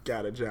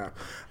got a job.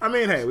 I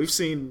mean, hey, we've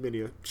seen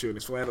many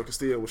shootings. Philando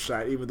Castillo was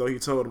shot, even though he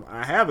told him,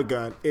 I have a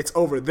gun, it's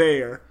over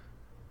there,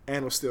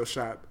 and was still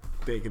shot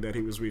thinking that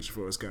he was reaching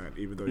for his gun,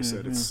 even though he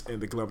said it's in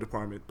the glove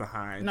department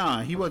behind. No,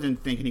 he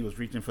wasn't thinking he was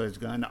reaching for his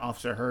gun. The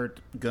officer heard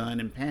the gun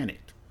and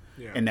panicked.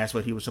 Yeah. And that's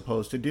what he was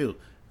supposed to do.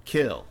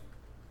 Kill.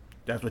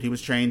 That's what he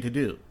was trained to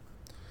do.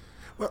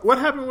 What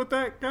happened with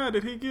that guy?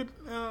 Did he get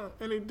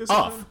any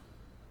discipline?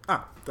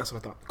 Off. That's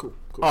what I thought. Cool.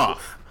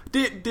 Off.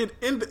 Did the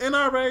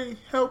NRA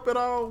help at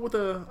all with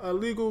a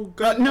legal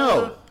gun?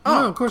 No.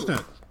 No, of course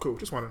not. Cool.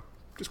 Just wanted.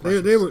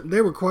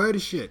 They were quiet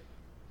as shit.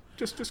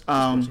 Just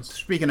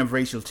speaking of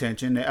racial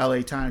tension, the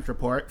LA Times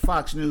report,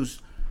 Fox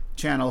News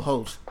Channel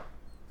host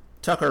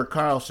Tucker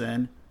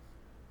Carlson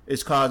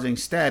is causing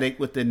static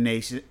with the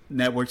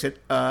network's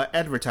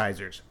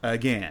advertisers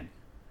again.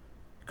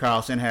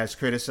 Carlson has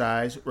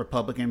criticized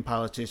Republican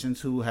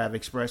politicians who have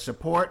expressed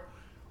support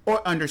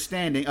or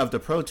understanding of the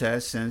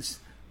protests since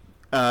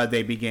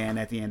they began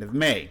at the end of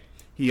May.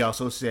 He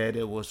also said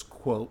it was,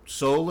 quote,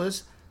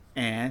 soulless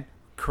and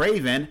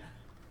craven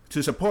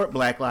to support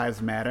Black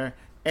Lives Matter,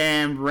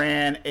 and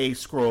ran a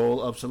scroll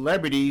of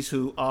celebrities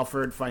who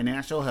offered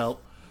financial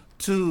help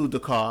to the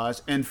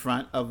cause in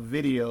front of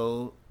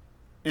video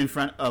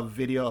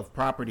of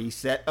property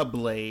set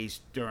ablaze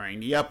during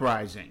the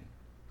uprising.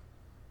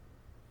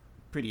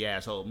 Pretty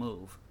asshole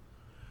move.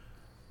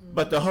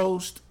 But the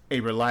host, a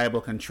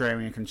reliable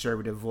contrarian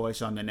conservative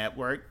voice on the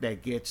network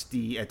that gets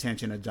the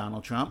attention of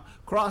Donald Trump,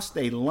 crossed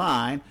a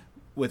line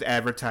with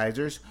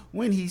advertisers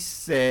when he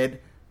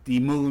said the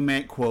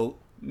movement, quote,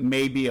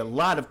 may be a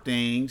lot of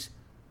things.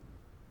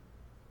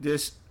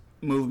 This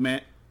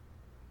movement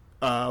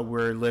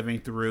we're living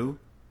through,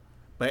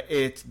 but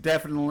it's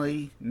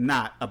definitely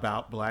not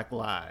about Black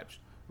lives.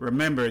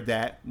 Remember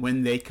that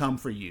when they come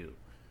for you,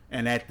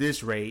 and at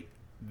this rate,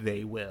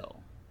 they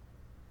will.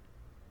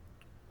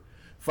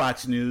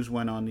 Fox News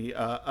went on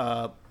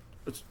the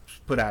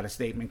put out a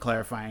statement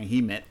clarifying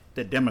he meant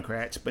the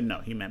Democrats, but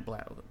no, he meant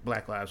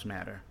Black Lives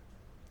Matter.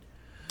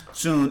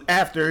 Soon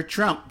after,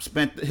 Trump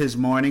spent his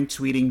morning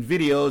tweeting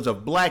videos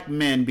of black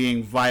men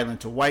being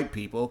violent to white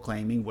people,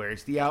 claiming,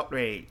 "Where's the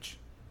outrage?"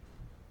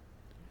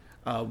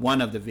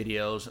 One of the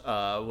videos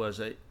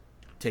was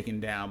taken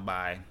down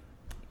by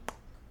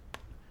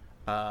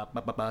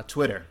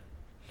Twitter.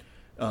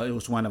 It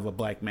was one of a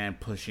black man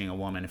pushing a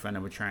woman in front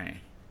of a train.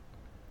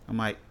 I'm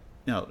like,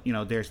 no,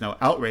 there's no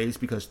outrage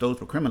because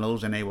those were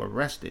criminals and they were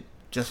arrested.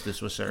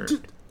 Justice was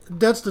served.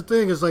 That's the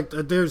thing is like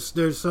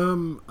there's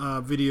some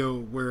video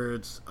where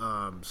it's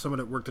someone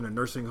that worked in a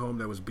nursing home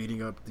that was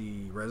beating up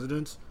the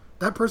residents.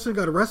 That person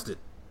got arrested.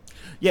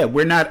 Yeah,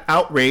 we're not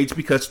outraged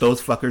because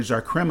those fuckers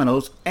are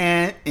criminals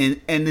and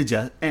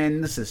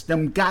the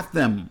system got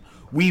them.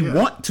 We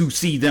want to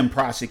see them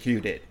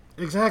prosecuted.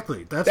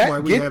 Exactly. That's why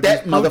we have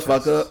that these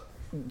motherfucker.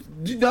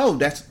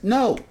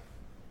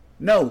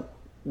 No.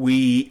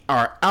 We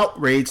are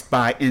outraged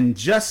by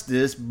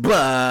injustice,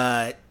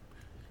 but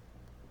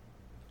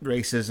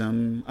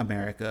racism,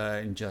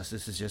 America,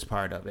 injustice is just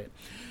part of it.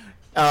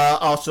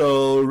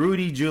 Also,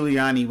 Rudy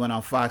Giuliani went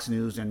on Fox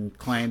News and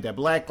claimed that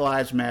Black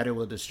Lives Matter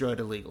will destroy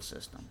the legal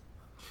system.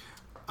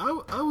 I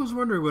was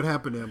wondering what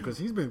happened to him because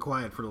he's been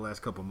quiet for the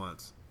last couple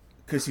months.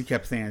 Because he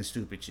kept saying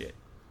stupid shit.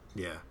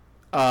 Yeah.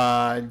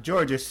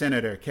 Georgia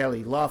Senator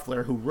Kelly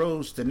Loeffler, who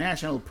rose to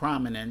national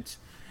prominence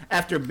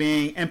after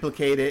being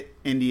implicated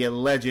in the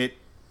alleged,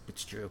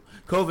 it's true,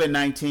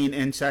 COVID-19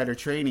 insider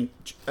trading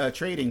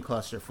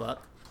clusterfuck,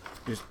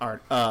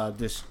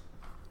 this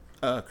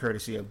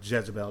courtesy of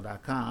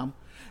Jezebel.com,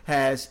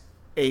 has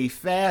a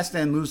fast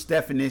and loose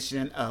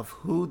definition of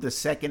who the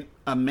Second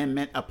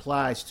Amendment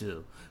applies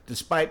to,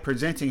 despite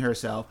presenting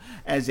herself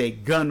as a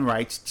gun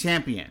rights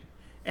champion.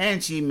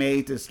 And she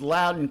made this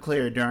loud and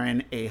clear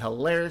during a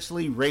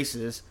hilariously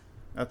racist,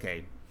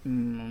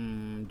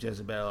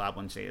 Jezebel, I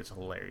wouldn't say it's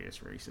hilarious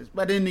racist.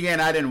 But then again,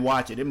 I didn't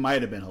watch it. It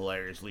might have been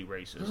hilariously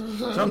racist.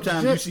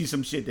 Sometimes you see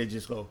some shit that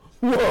just go,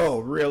 whoa,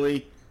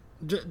 really?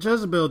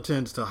 Jezebel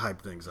tends to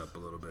hype things up a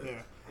little bit.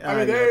 Yeah. I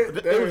mean,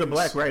 there was a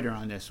black writer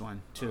on this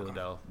one, too,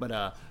 though.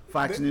 But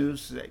Fox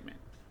News segment.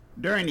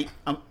 During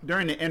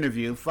the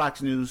interview,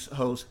 Fox News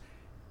host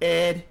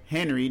Ed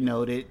Henry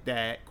noted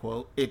that,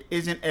 quote, "It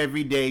isn't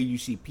every day you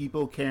see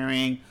people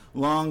carrying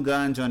long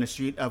guns on the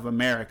street of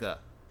America,"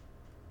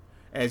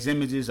 as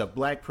images of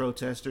black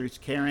protesters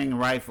carrying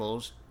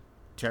rifles,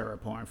 terror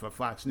porn for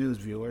Fox News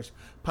viewers,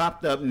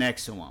 popped up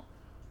next to him.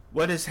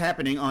 "What is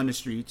happening on the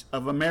streets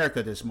of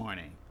America this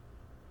morning?"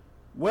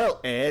 "Well,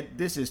 Ed,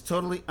 this is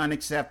totally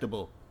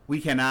unacceptable.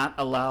 We cannot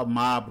allow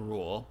mob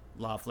rule,"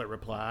 Loeffler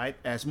replied,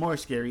 as more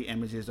scary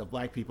images of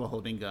black people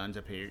holding guns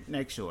appeared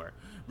next to her.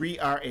 "We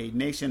are a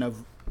nation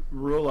of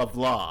rule of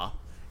law,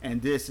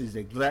 and this is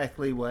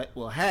exactly what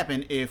will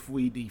happen if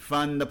we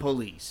defund the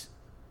police.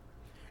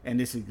 And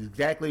this is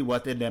exactly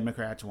what the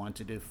Democrats want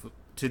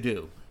to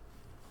do.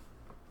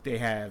 They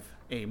have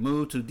a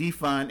move to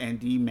defund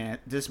and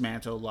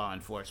dismantle law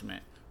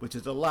enforcement," which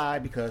is a lie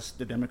because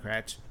the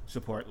Democrats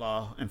support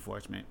law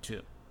enforcement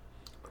too.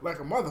 Like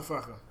a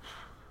motherfucker.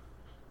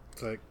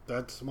 It's like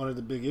that's one of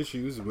the big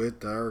issues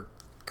with our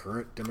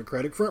current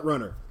Democratic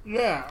frontrunner.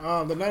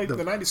 Yeah, the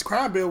 90s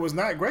crime bill was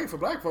not great for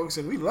black folks,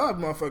 and we love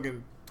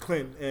motherfucking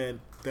Clinton and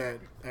that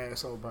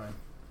asshole Biden.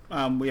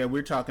 Yeah,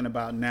 we're talking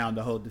about now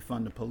the whole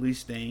defund the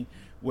police thing,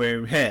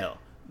 where hell,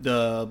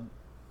 the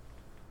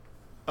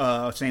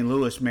St.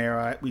 Louis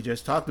mayor we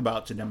just talked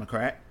about, is a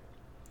Democrat.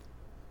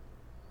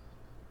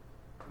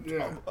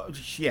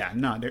 Yeah.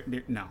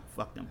 No,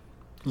 fuck them.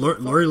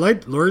 Lori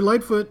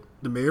Lightfoot,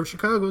 the mayor of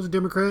Chicago, is a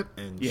Democrat,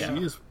 and Yeah.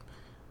 she is.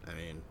 I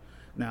mean,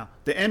 Now,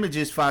 the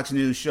images Fox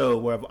News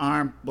showed were of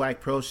armed black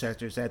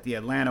protesters at the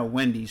Atlanta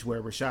Wendy's,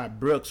 where Rayshard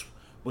Brooks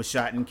was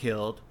shot and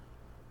killed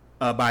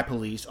by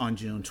police on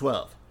June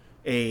 12th.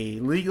 A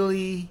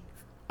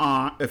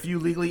few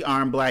legally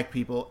armed black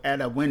people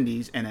at a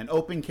Wendy's in an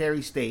open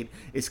carry state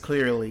is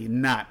clearly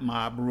not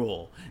mob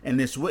rule, and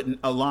this wouldn't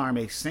alarm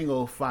a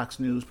single Fox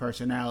News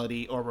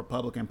personality or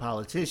Republican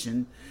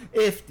politician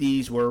if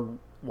these were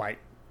white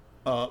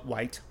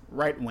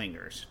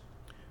right-wingers.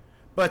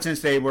 But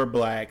since they were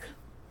black,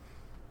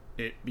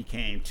 it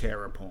became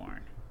terror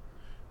porn.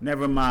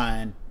 Never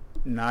mind,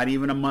 not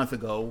even a month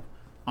ago,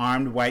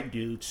 armed white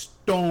dudes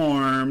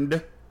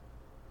stormed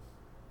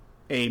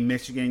a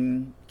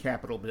Michigan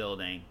Capitol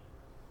building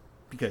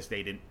because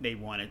they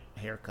wanted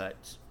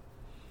haircuts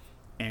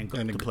and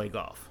to play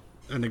golf.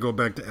 And to go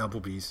back to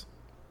Applebee's.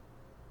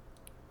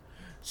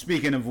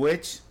 Speaking of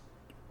which,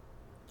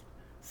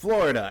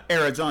 Florida,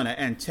 Arizona,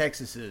 and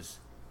Texas's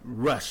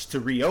rush to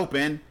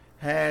reopen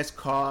has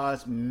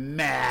caused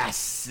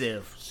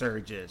massive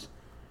surges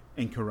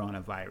in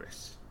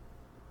coronavirus.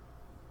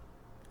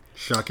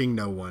 Shocking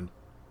no one.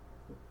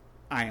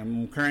 I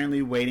am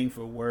currently waiting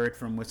for word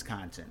from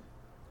Wisconsin.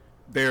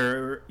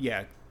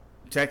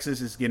 Texas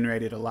is getting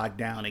ready to lock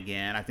down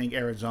again. I think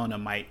Arizona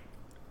might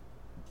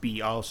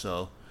be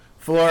also.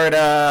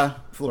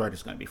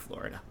 Florida's going to be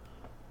Florida.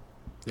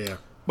 Yeah.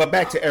 But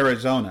back to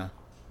Arizona.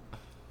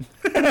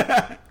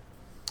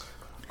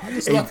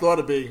 Just let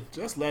Florida be.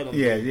 Just let them.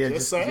 Yeah, be. yeah.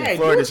 Just say, yeah, hey,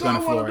 Florida's do what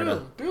going to y'all want to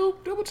Florida. do.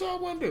 Do what y'all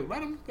want to do. Let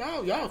them.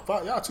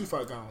 Y'all too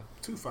far gone.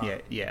 Too far.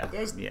 Yeah.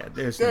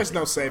 There's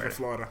no saving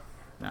Florida.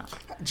 No.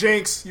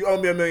 Jinx, you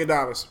owe me $1 million.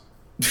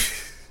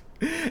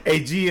 A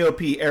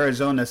GOP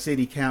Arizona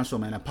city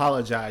councilman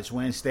apologized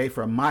Wednesday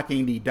for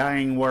mocking the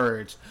dying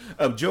words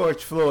of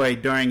George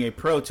Floyd during a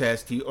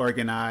protest he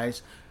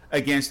organized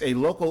against a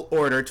local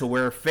order to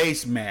wear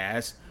face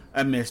masks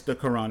amidst the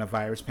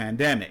coronavirus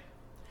pandemic.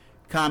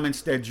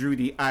 Comments that drew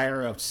the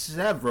ire of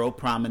several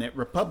prominent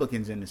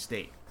Republicans in the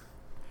state.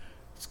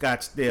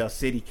 Scottsdale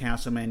City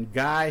Councilman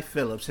Guy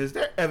Phillips. Has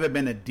there ever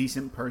been a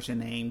decent person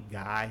named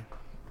Guy?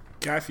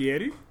 Guy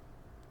Fieri?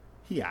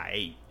 He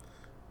aight.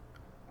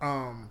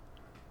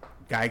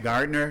 Guy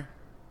Gardner?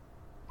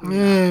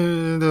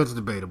 That's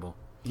debatable.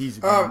 He's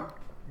a guy.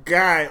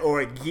 Guy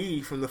or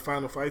Guy from the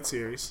Final Fight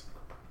series.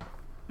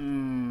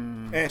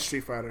 And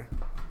Street Fighter,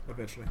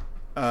 eventually.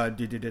 What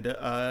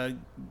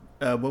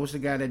was the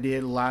guy that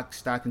did Lock,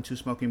 Stock, and Two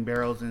Smoking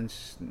Barrels and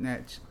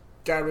Snatch?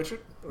 Guy Ritchie?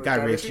 Guy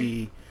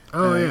Ritchie.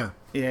 Oh, yeah.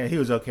 Yeah, he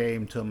was okay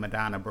until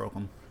Madonna broke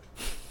him.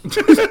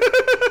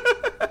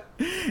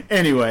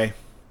 Anyway,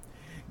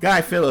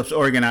 Guy Phillips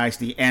organized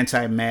the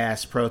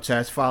anti-mask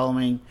protest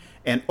following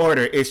an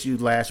order issued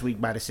last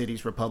week by the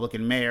city's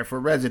Republican mayor for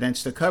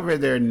residents to cover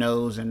their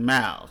nose and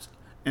mouths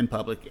in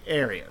public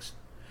areas.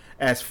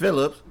 As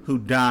Phillips, who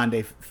donned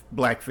a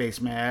black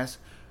face mask,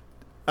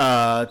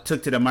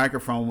 took to the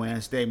microphone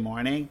Wednesday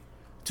morning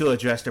to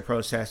address the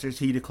protesters,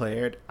 he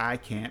declared, "I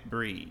can't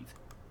breathe."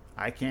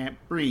 "I can't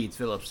breathe,"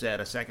 Phillips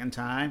said a second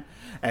time,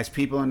 as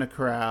people in the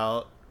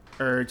crowd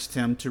urged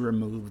him to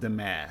remove the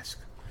mask.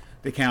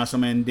 The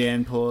councilman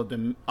then pulled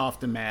off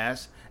the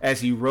mask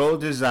as he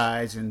rolled his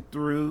eyes and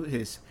threw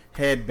his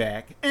head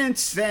back.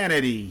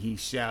 "Insanity," he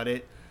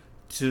shouted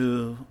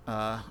to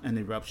an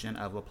eruption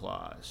of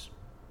applause.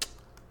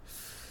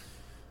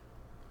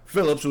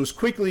 Phillips was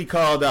quickly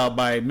called out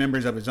by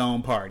members of his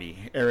own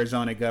party.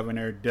 Arizona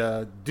Governor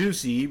Doug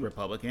Ducey,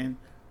 Republican,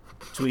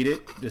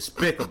 tweeted,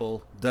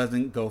 "Despicable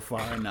doesn't go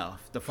far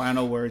enough. The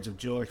final words of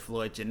George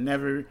Floyd should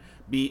never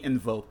be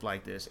invoked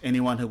like this.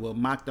 Anyone who will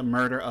mock the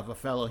murder of a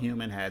fellow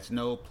human has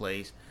no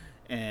place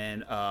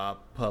in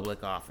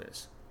public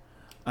office."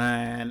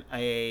 And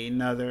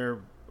another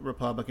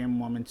Republican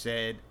woman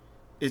said,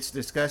 "It's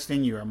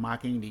disgusting. You are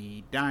mocking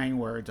the dying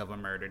words of a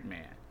murdered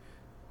man."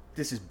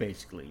 This is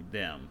basically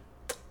them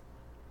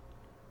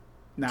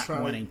not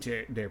wanting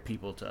their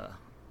people to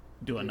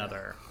do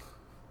another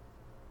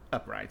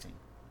uprising.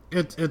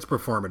 It's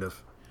performative.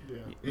 Yeah.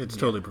 It's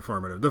totally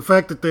performative. The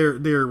fact that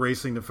they're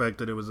erasing the fact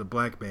that it was a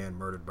black man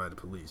murdered by the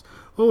police.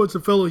 Oh, it's a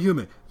fellow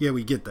human. Yeah,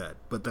 we get that,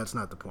 but that's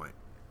not the point.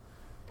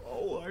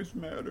 All lives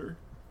matter.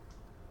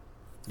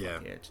 Yeah.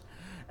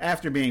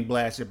 After being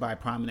blasted by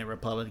prominent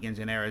Republicans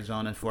in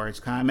Arizona for his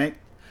comment,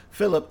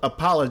 Phillip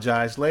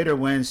apologized later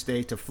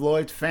Wednesday to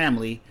Floyd's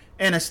family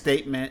in a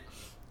statement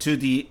to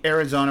the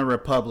Arizona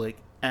Republic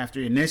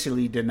after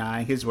initially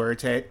denying his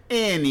words had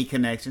any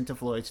connection to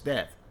Floyd's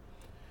death.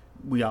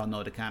 We all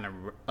know the kind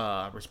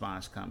of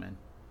response coming.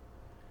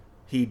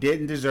 "He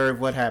didn't deserve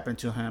what happened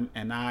to him,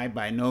 and I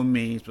by no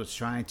means was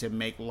trying to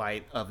make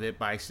light of it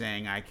by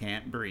saying I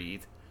can't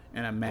breathe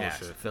in a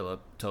mask,"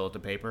 Phillip told the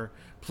paper.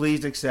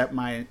 "Please accept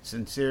my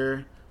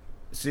sincerest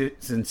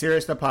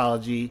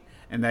apology,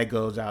 and that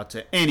goes out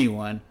to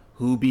anyone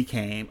who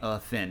became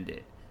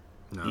offended."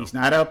 No. He's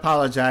not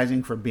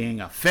apologizing for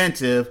being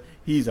offensive.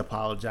 He's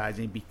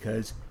apologizing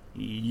because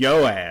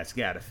your ass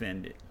got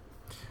offended.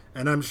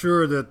 And I'm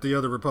sure that the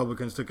other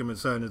Republicans took him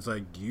inside and it's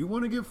like, "Do you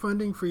want to get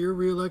funding for your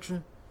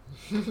reelection?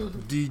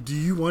 do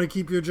you want to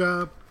keep your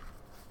job?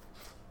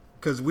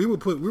 Because we will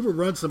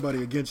run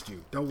somebody against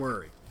you. Don't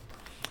worry."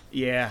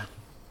 Yeah.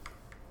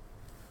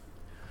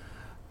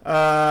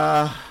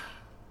 Yeah,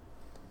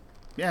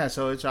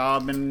 so it's all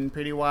been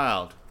pretty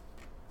wild.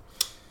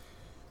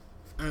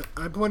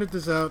 I pointed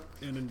this out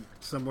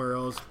somewhere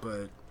else,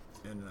 and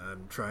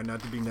I'm trying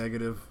not to be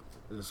negative,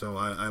 so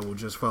I will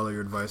just follow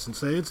your advice and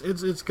say it's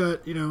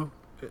got,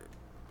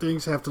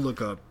 things have to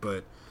look up,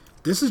 but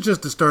this is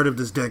just the start of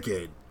this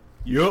decade.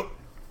 Yup.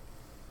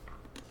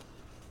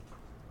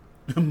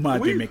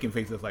 Monty making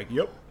faces like,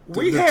 yup.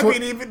 We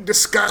haven't even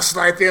discussed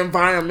the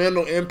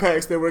environmental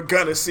impacts that we're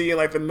gonna see in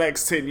the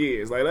next 10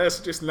 years.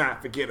 Let's just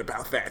not forget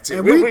about that too.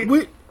 And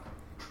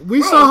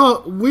we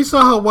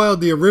saw how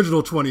wild the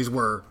original 20s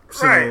were.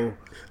 So right.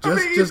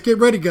 just get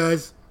ready,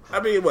 guys. I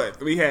mean,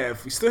 what we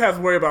still have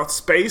to worry about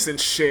space and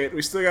shit.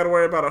 We still got to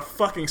worry about a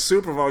fucking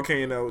super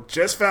volcano.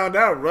 Just found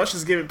out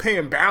Russia's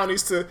paying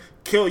bounties to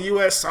kill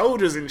U.S.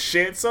 soldiers and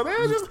shit. So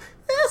there's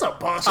a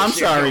bunch of I'm shit.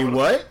 Sorry,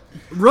 what?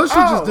 Russia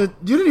just did.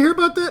 You didn't hear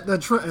about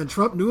that?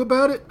 Trump knew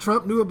about it.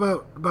 Trump knew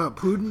about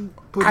Putin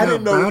putting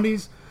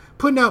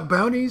out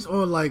bounties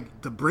on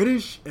the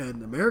British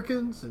and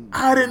Americans. And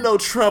I didn't know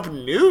Trump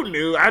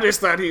knew. I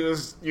just thought he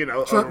was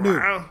Trump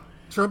around. knew.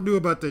 Trump knew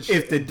about this shit.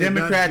 If the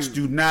Democrats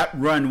do not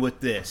run with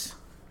this,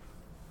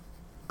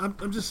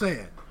 I'm just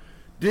saying.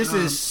 This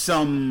is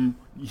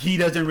he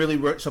doesn't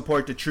really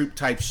support the troop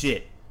type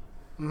shit.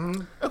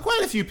 Mm-hmm.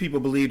 Quite a few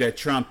people believe that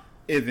Trump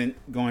isn't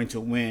going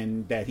to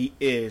win, that he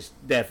is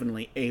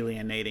definitely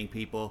alienating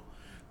people,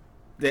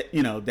 that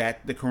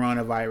that the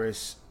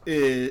coronavirus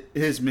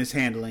his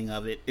mishandling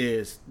of it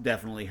is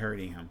definitely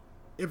hurting him.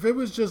 If it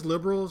was just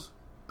liberals,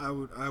 I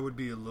would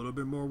be a little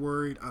bit more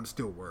worried. I'm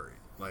still worried.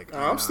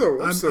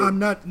 I'm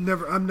not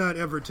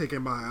ever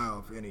taking my eye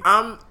off anything.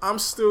 I'm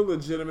still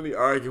legitimately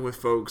arguing with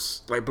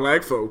folks,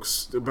 black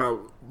folks,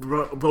 about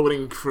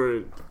voting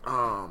for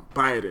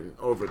Biden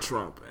over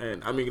Trump.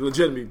 And I mean,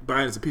 legitimately,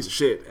 Biden's a piece of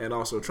shit, and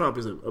also Trump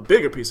is a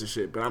bigger piece of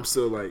shit. But I'm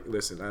still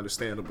listen,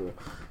 understandable,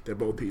 they're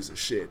both pieces of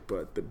shit.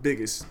 But the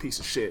biggest piece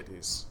of shit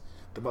is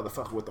the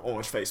motherfucker with the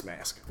orange face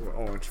mask or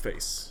orange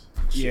face.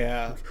 Shit.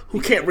 Yeah,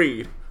 who can't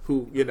read?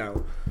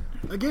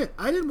 Again,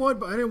 I didn't want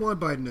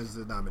Biden as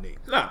the nominee.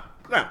 No,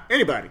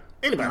 anybody.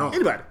 Pick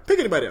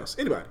anybody else.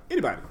 Anybody.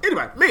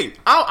 Me.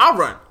 I'll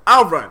run, and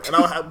I'll run.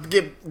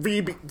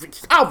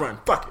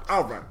 Fuck it,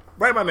 I'll run.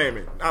 Write my name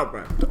in. I'll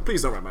run.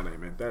 Please don't write my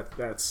name in.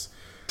 That's.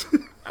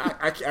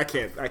 I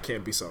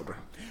can't be sober.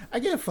 I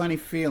get a funny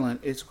feeling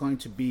it's going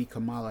to be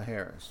Kamala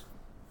Harris.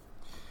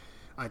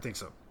 I think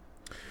so,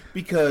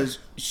 because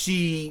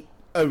she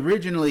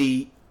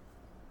originally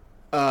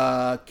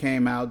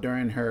came out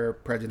during her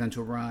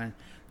presidential run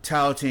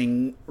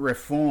touting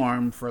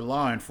reform for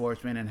law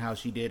enforcement and how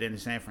she did it in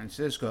San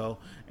Francisco,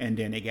 and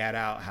then it got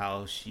out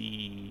how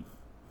she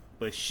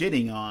was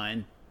shitting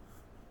on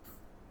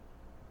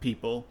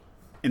people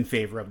in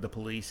favor of the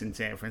police in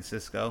San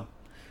Francisco,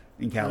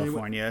 in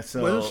California.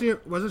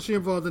 Wasn't she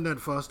involved in that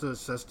FOSTA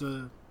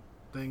SESTA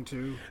thing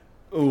too?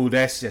 Oh,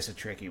 that's just a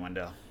tricky one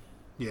though.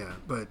 Yeah,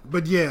 but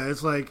yeah,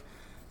 it's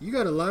you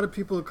got a lot of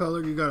people of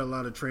color, you got a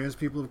lot of trans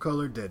people of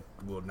color that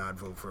will not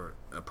vote for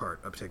a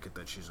ticket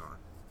that she's on.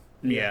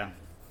 Yeah.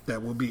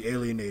 That will be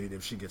alienated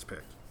if she gets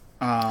picked.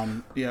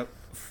 Yep.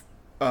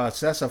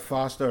 Sessa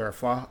Foster or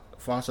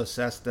Foster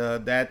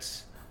Sesta,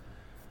 that's...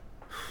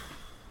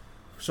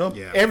 So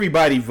Yeah.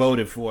 everybody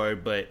voted for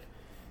it, but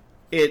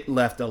it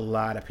left a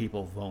lot of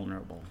people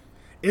vulnerable.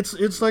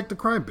 It's like the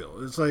crime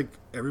bill. It's like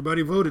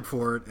everybody voted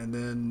for it, and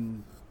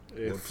then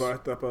It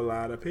fucked up a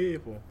lot of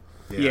people.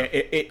 Yeah,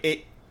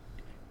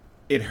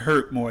 it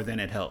hurt more than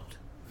it helped.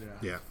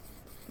 Yeah.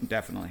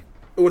 Definitely.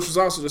 Which was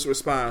also just a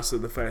response to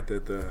the fact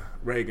that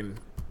Reagan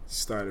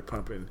started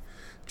pumping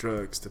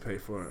drugs to pay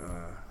for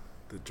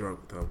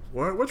the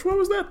war. Which one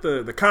was that?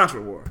 The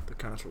Contra War. The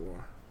Contra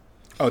War.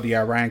 Oh, the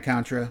Iran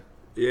Contra.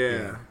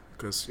 Yeah,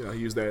 because he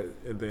used that,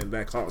 and then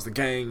that caused the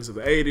gangs of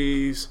the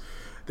 '80s.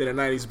 Then a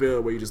 '90s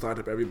bill where you just locked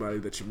up everybody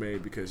that you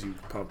made because you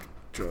pumped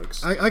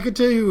drugs. I can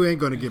tell you who ain't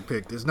going to get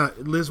picked. It's not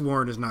Liz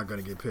Warren is not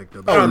going to get picked.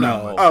 No Oh, matter no.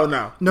 how much- Oh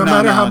no. No No,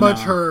 matter no, how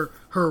much no.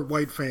 her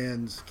white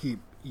fans keep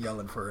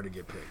yelling for her to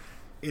get picked,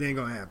 it ain't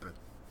gonna happen.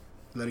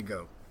 Let it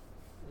go.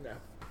 No.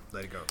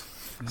 Let it go.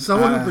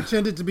 Someone who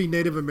pretended to be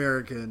Native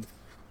American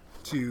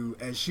to,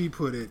 as she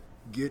put it,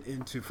 get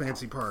into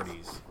fancy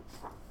parties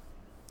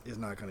is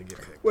not going to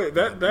get picked. Wait,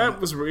 that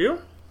was real?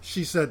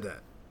 She said that.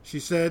 She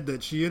said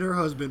that she and her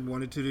husband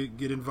wanted to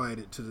get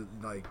invited to the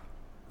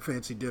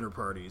fancy dinner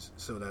parties,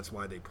 so that's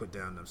why they put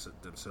down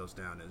themselves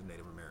down as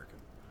Native American.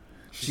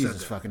 She said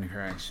Jesus that. fucking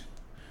Christ.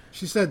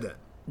 She said that.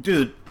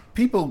 Dude,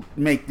 people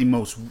make the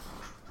most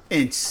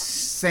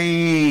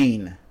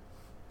insane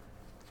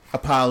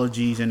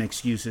apologies and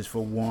excuses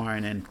for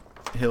Warren and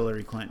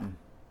Hillary Clinton.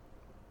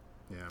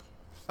 Yeah.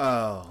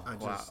 Oh, I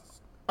wow. just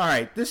All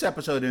right, this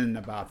episode isn't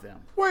about them.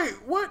 Wait,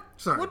 what?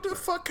 Sorry, what the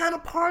sorry. fuck kind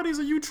of parties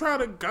are you trying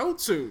to go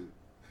to?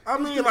 I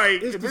mean,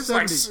 like, it's if the it's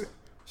like,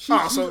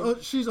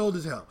 70s. She's old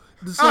as hell.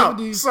 The oh,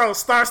 70s. so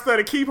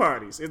star-studded key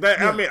parties. Is that?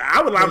 I Yeah, mean,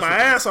 I would lie my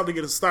basically. ass off to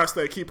get a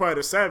star-studded key party in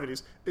the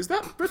 '70s. Is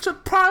that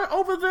Richard Pryor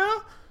over there?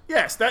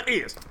 Yes, that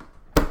is.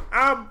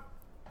 Now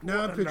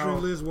I'm picturing No.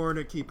 Liz Warren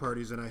at key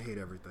parties, and I hate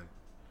everything.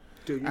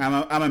 Dude,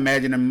 I'm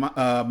imagining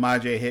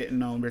Majay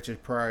hitting on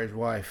Richard Pryor's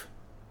wife.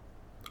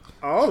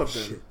 all of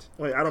them. Shit.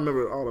 Wait, I don't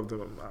remember all of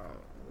them.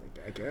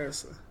 I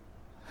guess.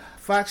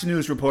 Fox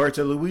News reports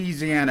a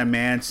Louisiana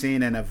man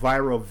seen in a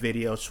viral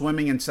video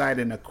swimming inside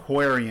an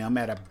aquarium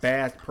at a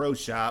Bass Pro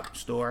Shop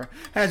store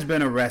has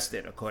been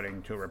arrested,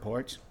 according to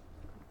reports.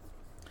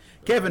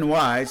 Kevin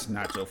Wise,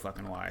 not so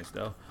fucking wise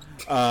though,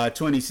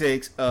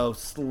 26 of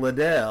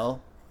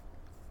Slidell,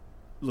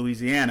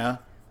 Louisiana,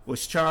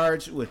 was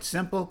charged with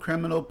simple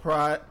criminal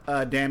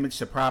damage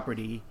to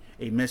property,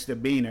 a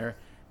misdemeanor.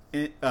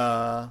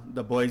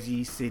 The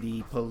Boise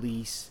City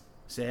Police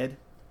said,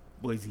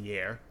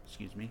 Boisier,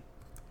 excuse me.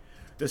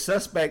 The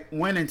suspect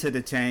went into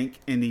the tank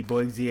in the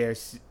Boisier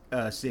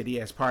city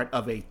as part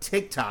of a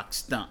TikTok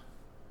stunt,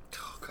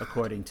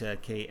 according to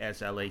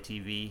KSLA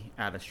TV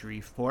out of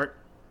Shreveport.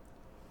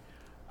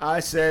 I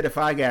said if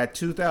I got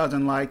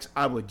 2,000 likes,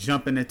 I would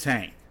jump in the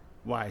tank,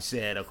 Wise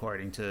said,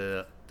 according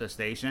to the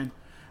station.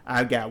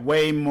 I got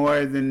way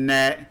more than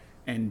that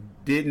and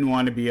didn't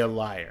want to be a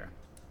liar.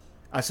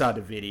 I saw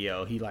the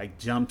video. He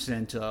jumps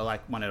into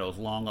one of those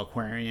long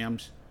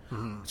aquariums,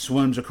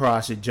 swims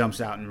across it,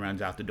 jumps out and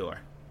runs out the door.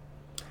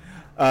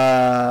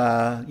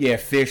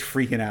 Fish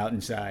freaking out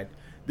inside.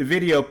 The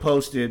video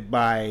posted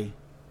by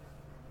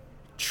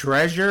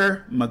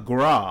Treasure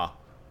McGraw.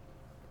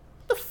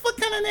 The fuck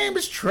kind of name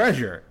is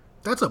Treasure?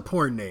 That's a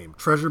porn name.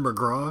 Treasure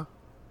McGraw.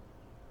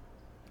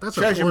 That's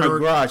Treasure a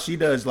porn McGraw. She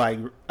does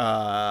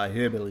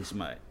hillbilly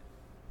smut.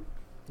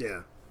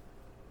 Yeah.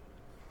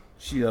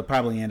 She'll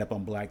probably end up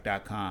on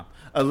black.com.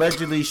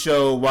 Allegedly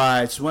show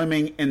Wise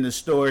swimming in the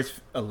store's...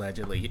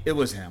 Allegedly. It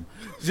was him.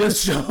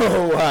 Just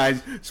show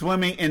Wise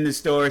swimming in the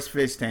store's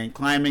fish tank,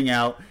 climbing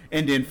out,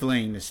 and then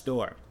fleeing the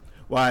store.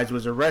 Wise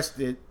was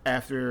arrested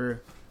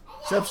after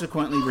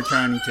subsequently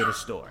returning to the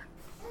store.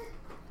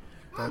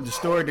 The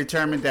store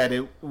determined that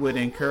it would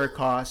incur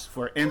costs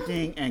for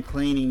emptying and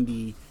cleaning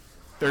the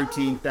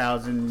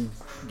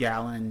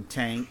 13,000-gallon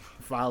tank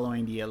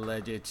following the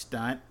alleged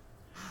stunt.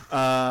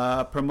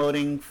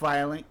 Promoting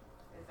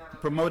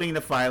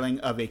the filing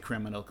of a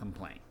criminal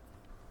complaint.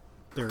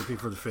 Therapy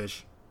for the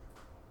fish.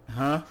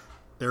 Huh?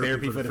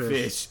 Therapy for the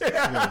fish.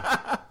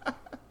 Yeah.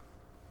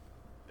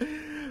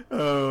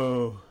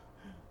 Oh.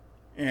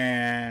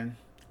 And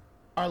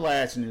our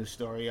last news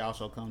story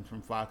also comes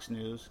from Fox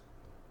News.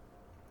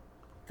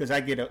 Because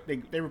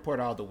they report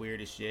all the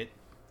weirdest shit.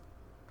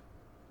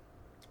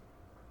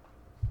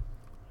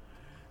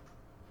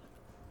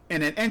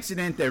 In an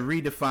incident that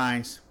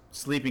redefines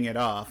sleeping it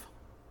off,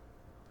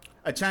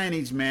 a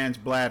Chinese man's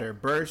bladder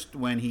burst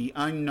when he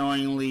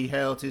unknowingly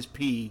held his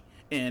pee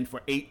in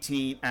for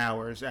 18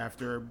 hours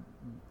after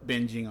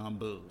binging on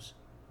booze.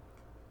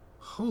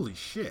 Holy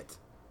shit.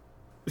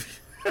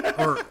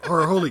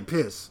 or holy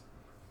piss.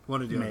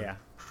 One or the other. Yeah.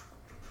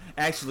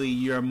 Actually,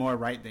 you're more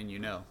right than you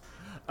know.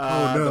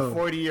 Oh, no. The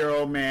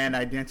 40-year-old man,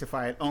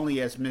 identified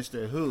only as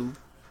Mr. Hu,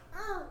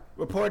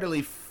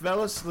 reportedly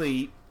fell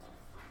asleep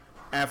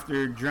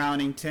after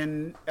downing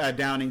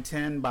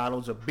 10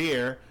 bottles of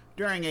beer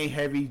during a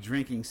heavy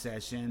drinking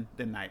session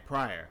the night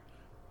prior,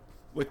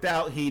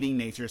 without heeding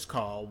nature's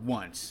call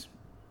once,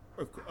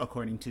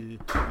 according to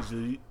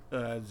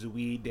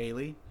Zooey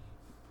Daily.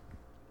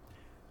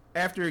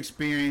 after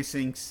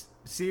experiencing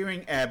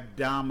searing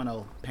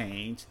abdominal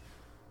pains,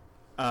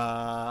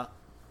 the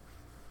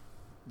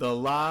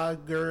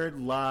Laugard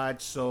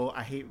Lodge, so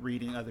I hate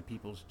reading other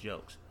people's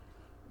jokes,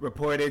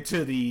 reported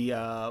to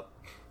the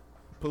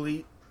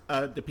police,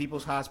 the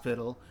People's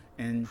Hospital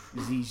in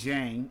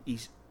Zhejiang,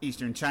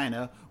 Eastern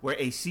China, where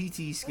a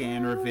CT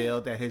scan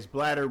revealed that his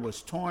bladder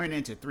was torn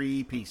into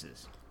 3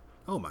 pieces.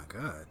 Oh my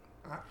god.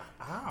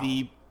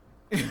 The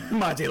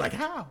Monte, like,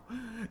 how?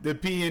 The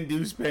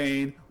pee-induced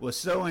pain was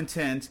so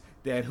intense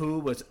that Hu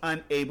was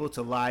unable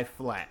to lie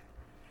flat,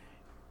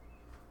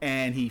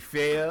 and he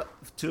failed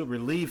to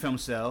relieve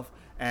himself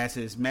as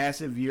his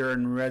massive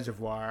urine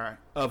reservoir,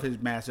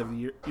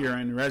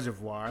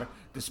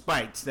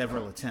 despite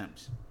several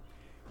attempts.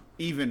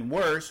 Even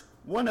worse,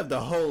 one of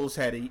the holes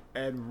had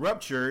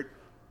ruptured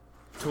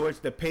towards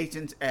the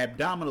patient's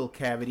abdominal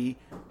cavity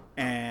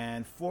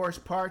and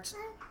forced parts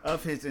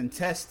of his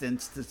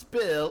intestines to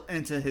spill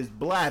into his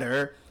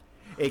bladder,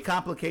 a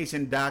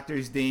complication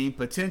doctors deem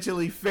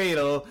potentially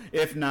fatal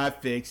if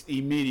not fixed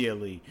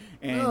immediately.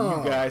 And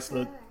you guys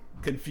look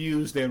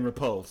confused and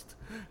repulsed.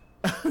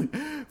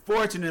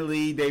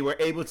 Fortunately, they were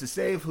able to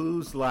save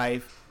Hu's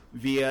life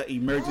via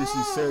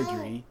emergency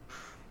surgery,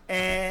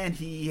 and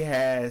he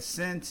has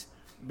since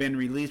been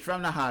released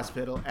from the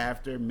hospital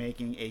after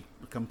making a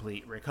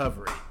complete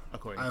recovery,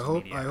 according to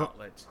media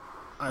outlets.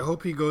 I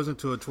hope he goes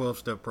into a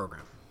 12-step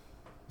program.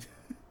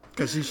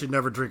 Because he should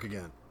never drink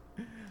again.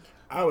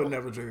 I would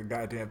never drink a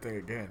goddamn thing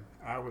again.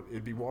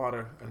 It'd be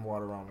water and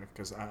water only,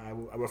 because I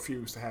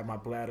refuse to have my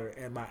bladder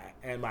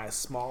and my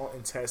small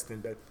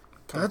intestine that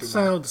come That through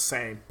sounds the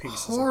same pieces.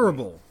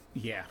 horrible.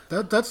 Yeah.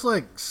 That's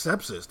like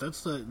sepsis.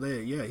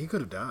 He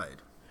could have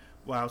died.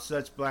 While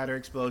such bladder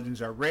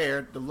explosions are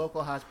rare, the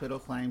local hospital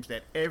claims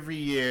that every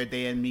year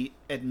they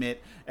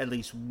admit at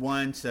least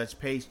one such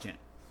patient.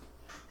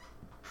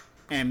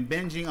 And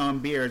binging on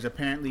beer is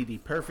apparently the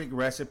perfect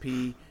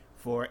recipe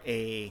for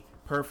a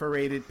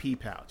perforated pee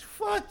pouch.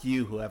 Fuck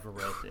you, whoever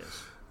wrote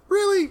this.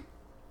 Really?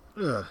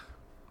 Ugh.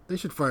 They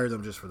should fire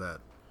them just for that.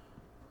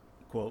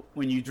 Quote,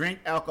 when you drink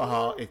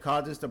alcohol, it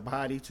causes the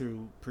body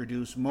to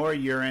produce more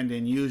urine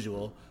than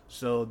usual,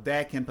 so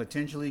that can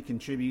potentially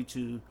contribute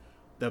to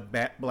the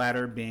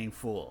bladder being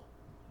full.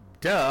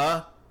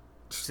 Duh,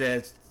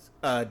 says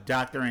a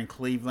doctor in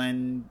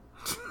Cleveland.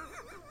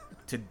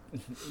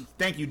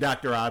 Thank you,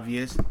 Dr.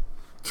 Obvious.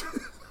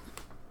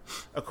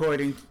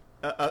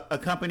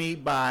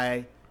 Accompanied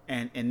by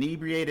an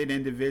inebriated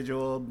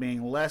individual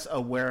being less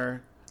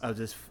aware of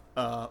this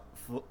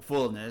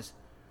fullness,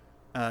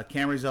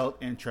 can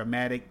result in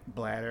traumatic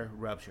bladder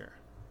rupture.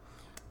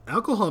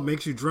 Alcohol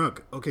makes you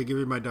drunk. Okay, give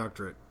me my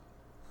doctorate.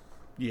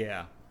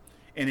 Yeah,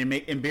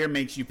 and beer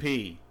makes you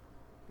pee.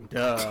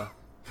 Duh.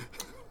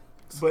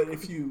 But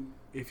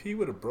if he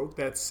would have broke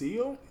that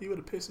seal, he would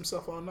have pissed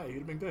himself all night. He'd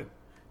have been good.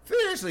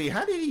 Seriously,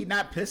 how did he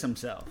not piss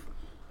himself?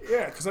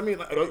 Yeah, because I mean,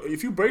 like,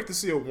 if you break the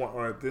seal,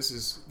 or this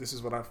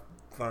is what I've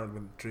learned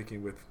when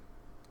drinking with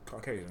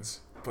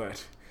Caucasians.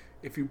 But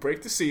if you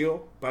break the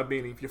seal by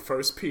being your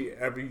first pee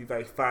every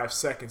like 5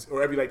 seconds,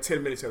 or every like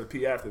 10 minutes, you have to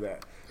pee after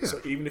that. Yeah.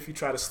 So even if you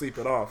try to sleep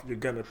it off, you're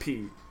gonna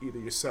pee either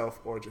yourself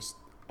or just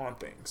on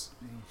things.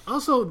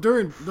 Also,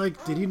 did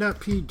he not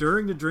pee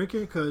during the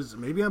drinking? Because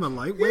maybe I'm a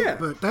lightweight, Yeah.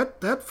 but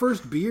that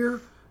first beer,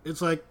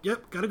 it's like,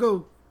 yep, gotta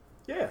go.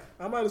 Yeah,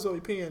 I might as well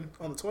be peeing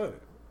on the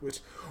toilet.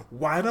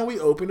 Why don't we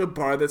open a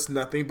bar that's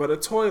nothing but a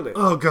toilet?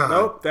 Oh, God.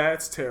 Nope,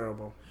 that's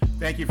terrible.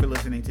 Thank you for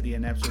listening to the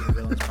Inept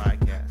Supervillains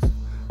podcast.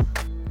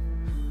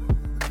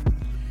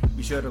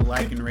 Be sure to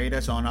like and rate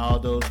us on all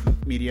those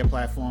media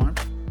platforms.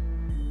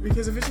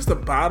 Because if it's just a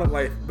bottom,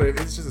 but if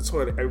it's just a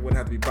toilet, everyone would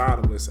have to be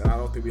bottomless, and I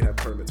don't think we have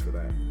permits for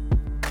that.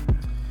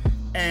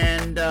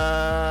 And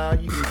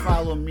you can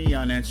follow me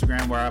on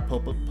Instagram, where I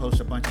post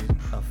a bunch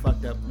of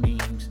fucked up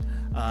memes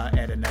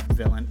at Inept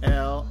Villain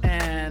L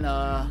and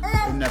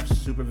Inept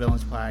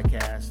Supervillains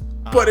podcast.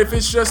 But if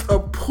it's just a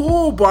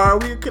pool bar,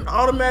 we can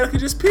automatically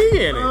just pee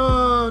in it.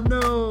 Oh,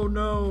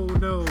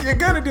 no. You're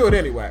gonna do it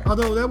anyway.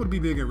 Although that would be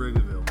big in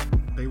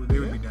Wrigleyville. They would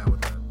be down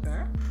with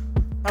that.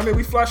 I mean,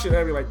 we flush it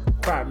every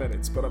 5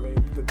 minutes, but I mean,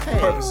 the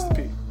purpose is to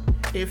pee.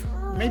 If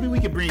maybe we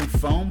could bring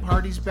foam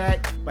parties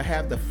back, but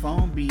have the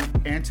foam be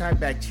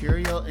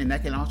antibacterial, and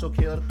that can also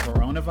kill the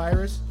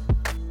coronavirus.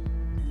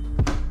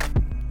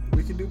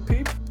 We can do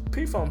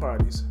pee foam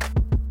parties.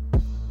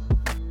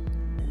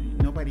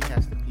 Nobody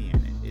has to pee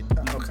in it.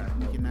 Okay.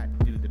 We cannot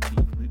do the pee.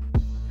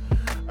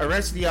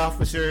 Arrest the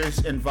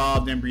officers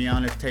involved in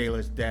Breonna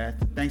Taylor's death.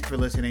 Thanks for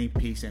listening.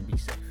 Peace and be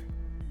safe.